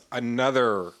was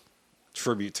another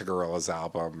tribute to Gorillaz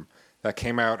album that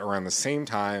came out around the same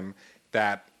time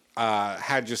that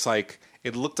had just like,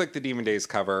 it looked like the Demon Days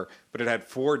cover, but it had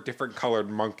 4 different colored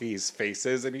monkeys'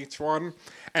 faces in each one.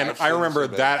 And I've I seen remember this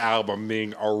a bit. that album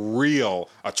being a real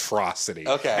atrocity.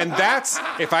 Okay. And that's,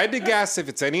 if I had to guess if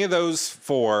it's any of those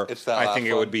 4, It's that I last think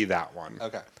it one? would be that one.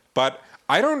 Okay. But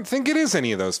I don't think it is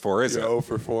any of those 4, is it? 0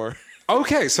 for 4.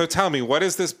 Okay, so tell me, what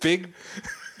is this big,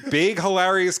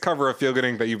 hilarious cover of Feel Good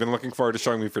Inc. that you've been looking forward to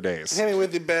showing me for days? Hit me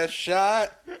with your best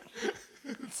shot.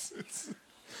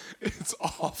 It's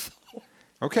awful.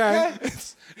 Okay.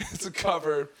 It's a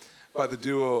cover by the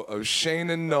duo of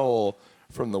Shane and Noel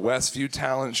from the Westview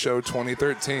Talent Show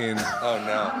 2013. Oh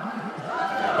no.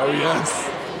 Oh, yes.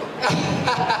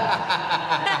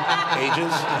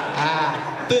 Ages?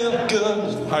 Feel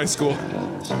good, High school.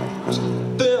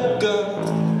 feel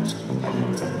good,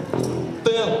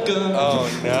 feel good,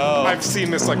 Oh no. I've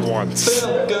seen this like once.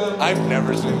 feel good, I've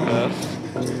never seen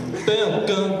this. feel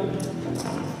good,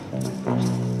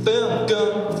 feel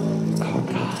good. Oh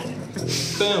god.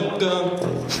 Feel good,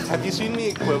 Have you seen the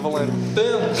equivalent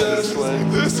feel to this good.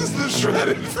 one? This is the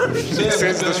shredded version. This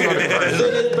is the shredded version.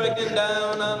 City's breaking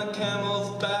down on a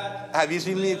camel's back. Have you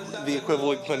seen the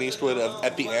equivalent Clint Eastwood of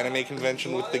at the anime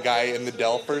convention with the guy in the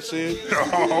Dell fursuit?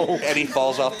 No. And he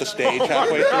falls off the stage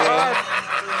halfway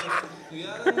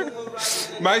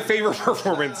through. My favorite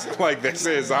performance like this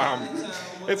is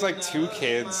it's like 2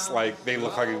 kids, like they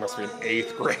look like they must be in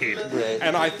 8th grade. Right.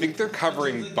 And I think they're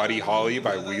covering Buddy Holly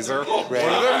by Weezer. Right.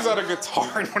 One of them's on a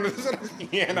guitar and one of them's on a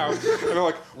piano. And they're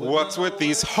like, what's with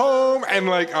these home? And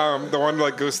like the one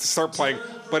like goes to start playing,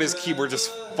 but his keyboard just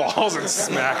falls and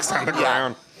smacks on the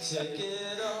ground.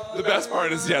 The best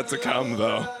part is yet to come,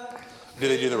 though. Do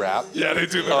they do the rap? Yeah, they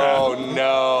do the Oh rap.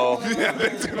 no. Yeah, they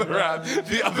do the rap.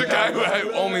 The other guy who I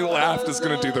only laughed is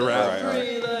going to do the rap.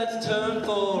 Let's turn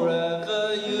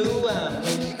forever, you and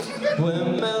me.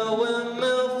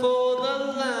 Windmill, for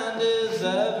the land is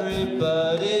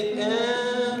everybody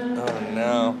in. Oh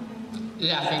no.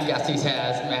 Laughing gas his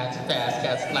has, match fast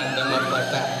cats, London look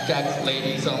like that. Jack's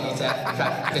ladies on me that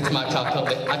track. It's my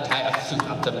chocolate, I tie a shoot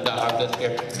up to the dog this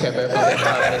year. Cover for the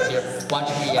dog this year. Watch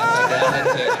me as I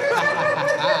gravitate.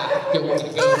 You're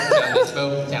gonna go down this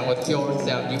road, down with your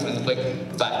sound, you in the flick.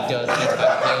 But does this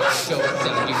but show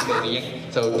sound you feel the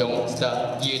ink. So don't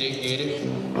stop, get it,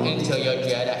 until you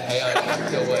get a hair.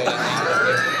 Your way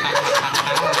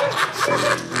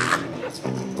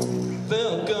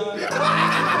Feel good,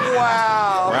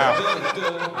 Wow. Wow. feel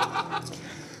good.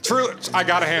 Truly, I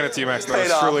gotta hand it to you, Max. That Paid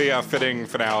was off. truly a fitting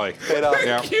finale. Paid off.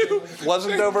 Yeah.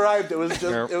 Wasn't overhyped. It was just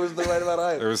Yeah. it was the right amount of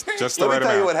hype. It was just the Let me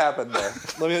right tell you what amount. happened there.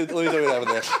 Let me tell you what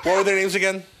happened there. What were their names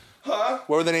again? Huh?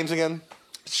 What were their names again?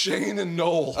 Shane and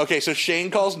Noel. Okay, so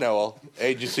Shane calls Noel.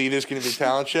 Hey, did you see there's going to be a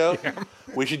talent show?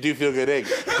 We should do Feel Good Inc.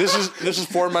 This is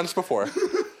 4 months before.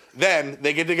 Then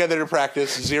they get together to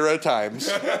practice 0 times.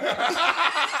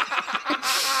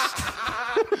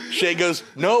 Shane goes,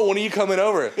 no, when are you coming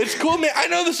over? It's cool, man. I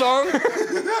know the song.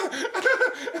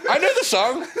 I know the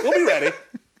song. We'll be ready.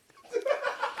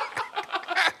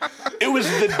 It was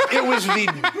the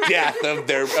death of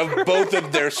both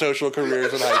of their social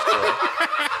careers in high school.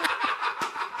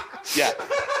 Yeah.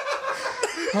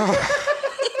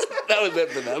 That was it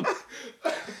for them.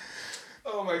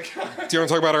 Oh, my God. Do you want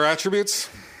to talk about our attributes?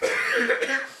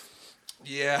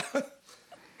 Yeah.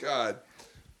 God.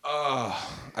 Oh,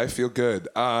 I feel good.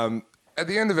 At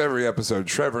the end of every episode,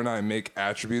 Trevor and I make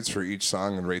attributes for each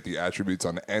song and rate the attributes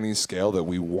on any scale that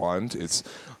we want. It's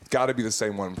got to be the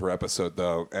same one per episode,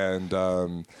 though. And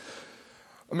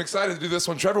I'm excited to do this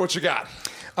one. Trevor, what you got?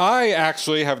 I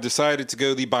actually have decided to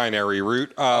go the binary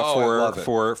route I love it.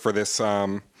 for this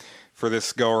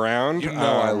go around. You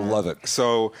know I love it.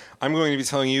 So I'm going to be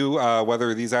telling you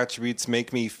whether these attributes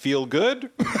make me feel good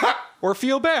or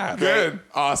feel bad. Good.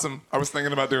 Awesome. I was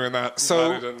thinking about doing that.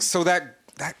 So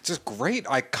that just great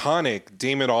iconic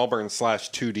Damon Albarn /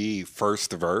 2D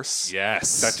first verse.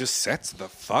 Yes. That just sets the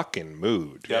fucking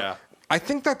mood. Yeah. I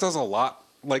think that does a lot.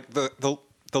 Like the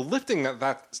lifting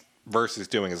that verse is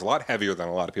doing is a lot heavier than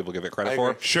a lot of people give it credit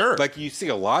for. Sure. Like you see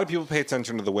a lot of people pay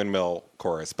attention to the windmill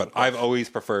chorus, but I've always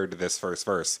preferred this first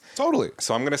verse. Totally.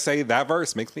 So I'm going to say that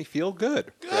verse makes me feel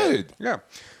good. Good. Yeah.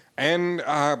 And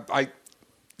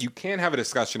you can't have a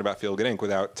discussion about Feel Good Inc.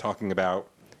 without talking about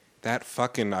that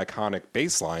fucking iconic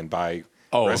bass line by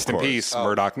Rest in Peace,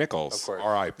 Murdoch Nichols. Of course.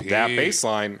 R.I.P. That bass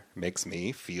line makes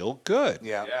me feel good.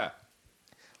 Yeah. Yeah.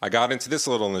 I got into this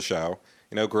a little in the show.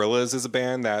 You know, Gorillaz is a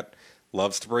band that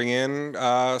loves to bring in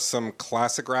some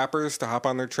classic rappers to hop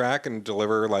on their track and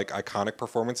deliver like iconic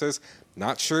performances.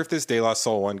 Not sure if this De La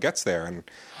Soul one gets there. And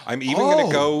I'm even going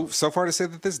to go so far to say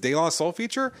that this De La Soul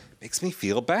feature makes me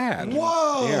feel bad.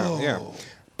 Whoa. Yeah.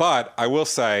 But I will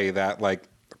say that like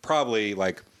probably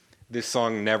like this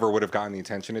song never would have gotten the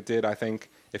attention it did, I think,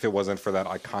 if it wasn't for that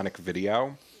iconic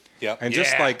video. Yep. And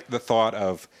just like the thought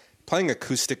of playing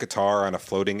acoustic guitar on a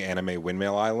floating anime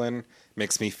windmill island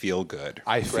makes me feel good.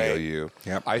 I feel Great. you.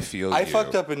 Yep. I feel you. I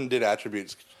fucked up and did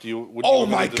attributes. Would you Oh want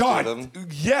me my to just do God. them?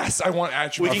 Yes, I want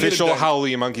attributes. We can get it Official done.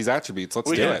 Howley Monkeys attributes.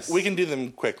 Let's do it. We can do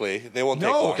them quickly. They won't take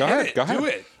No, long. Go hit ahead, it. go ahead. Do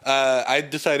it. I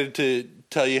decided to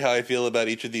tell you how I feel about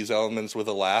each of these elements with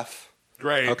a laugh.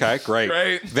 Great. Okay, great.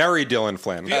 Great. Very Dylan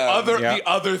Flynn. The yeah.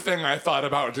 other thing I thought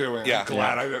about doing. Yeah. I'm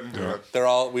glad I didn't do it. They're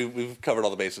all we've covered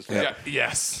all the bases. Yeah.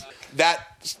 Yes.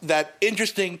 That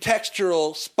interesting,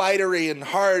 textural, spidery, and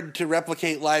hard to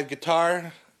replicate live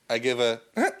guitar. I give a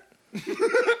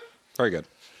Very good.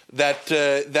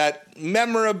 that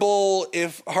memorable,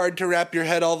 if hard to wrap your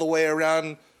head all the way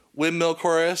around, windmill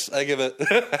chorus. I give it,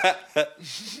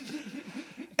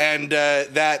 and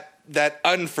that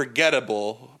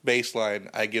unforgettable bass line.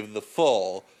 I give the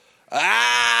full.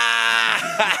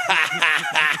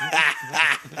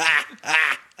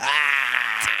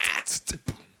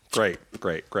 Great.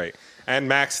 And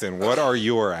Maxton, what are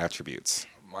your attributes?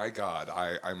 My God,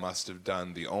 I must have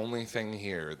done the only thing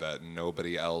here that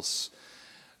nobody else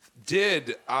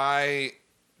did. I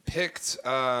picked,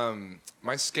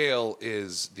 my scale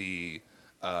is the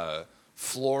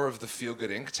floor of the Feel Good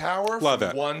Inc. Tower. Love from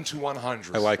it. 1 to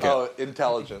 100. I like it. Oh,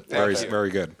 intelligent. Very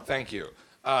good. Thank you.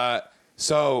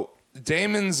 So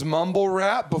Damon's mumble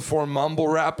rap before mumble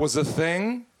rap was a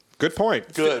thing. Good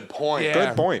point. Good point. Yeah,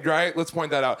 Good point. Right? Let's point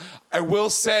that out. I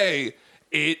will say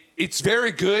it's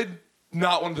very good.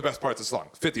 Not one of the best parts of the song.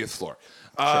 50th floor.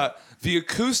 The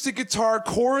acoustic guitar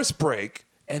chorus break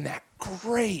and that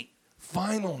great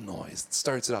final noise that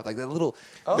starts it out like that little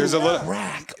There's a little.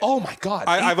 crack. Oh my God.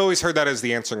 I've always heard that as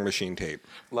the answering machine tape.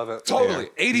 Love it. totally.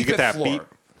 Yeah. You 85th get that floor.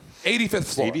 beat.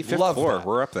 85th floor. 85th Love floor. that.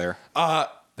 We're up there.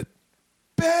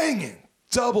 Banging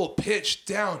double pitch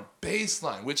down bass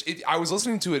line, which I was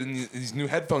listening to it in these new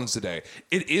headphones today.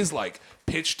 It is like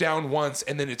pitched down once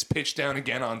and then it's pitched down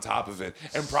again on top of it,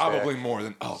 and probably more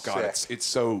than. Oh God, Sick. it's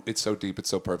so deep, it's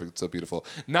so perfect, it's so beautiful.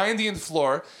 90th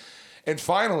floor, and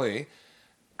finally.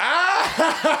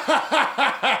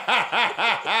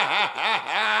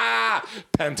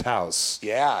 Penthouse.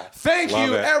 Yeah. Thank Love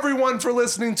you, it. everyone, for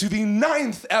listening to the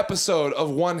 9th episode of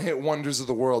One Hit Wonders of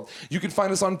the World. You can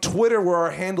find us on Twitter, where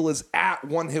our handle is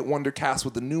 @OneHitWonderCast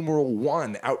with the numeral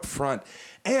 1 out front.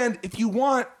 And if you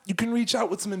want, you can reach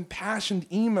out with some impassioned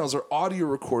emails or audio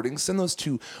recordings. Send those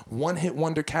to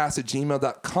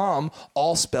onehitwondercast@gmail.com,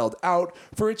 all spelled out,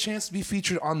 for a chance to be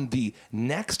featured on the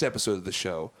next episode of the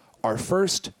show, our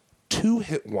first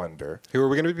 2-hit wonder. Who are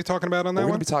we going to be talking about on that We're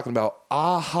going one? to be talking about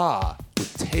Aha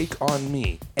with Take On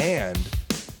Me and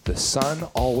The Sun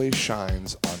Always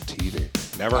Shines on TV.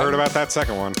 Never heard about that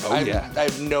second one. Oh, yeah. I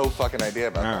have no fucking idea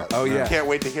about No. that. Oh, yeah. Can't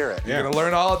wait to hear it. Yeah. You're going to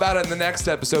learn all about it in the next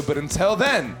episode, but until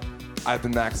then, I've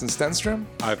been Maxon Stenstrom.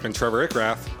 I've been Trevor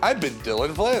Ickrath. I've been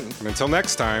Dylan Flynn. And until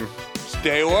next time.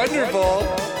 Stay wonderful.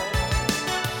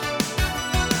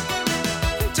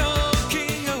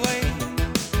 Talking away.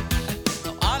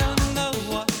 I don't know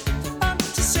what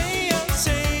to say. I'll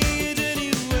say it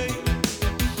anyway.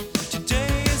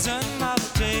 Today is another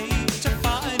day to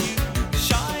find you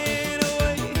shying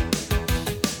away.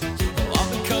 I've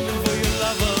been coming for your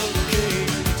love, okay?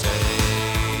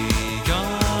 Take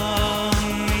on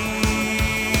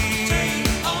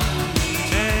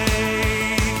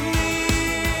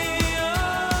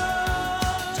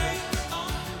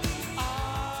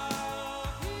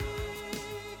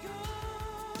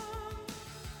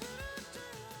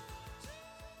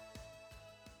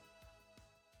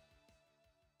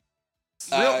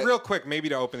Real quick, maybe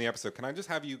to open the episode, can I just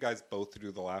have you guys both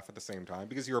do the laugh at the same time?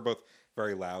 Because you are both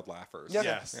very loud laughers. Yeah.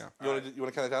 Yes. Yeah. You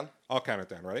want to count it down? I'll count it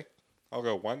down. Ready? I'll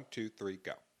go 1, 2, 3,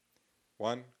 go.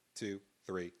 1, 2,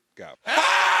 3, go.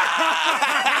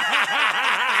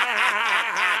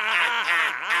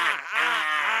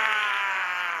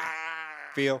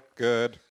 Feel good.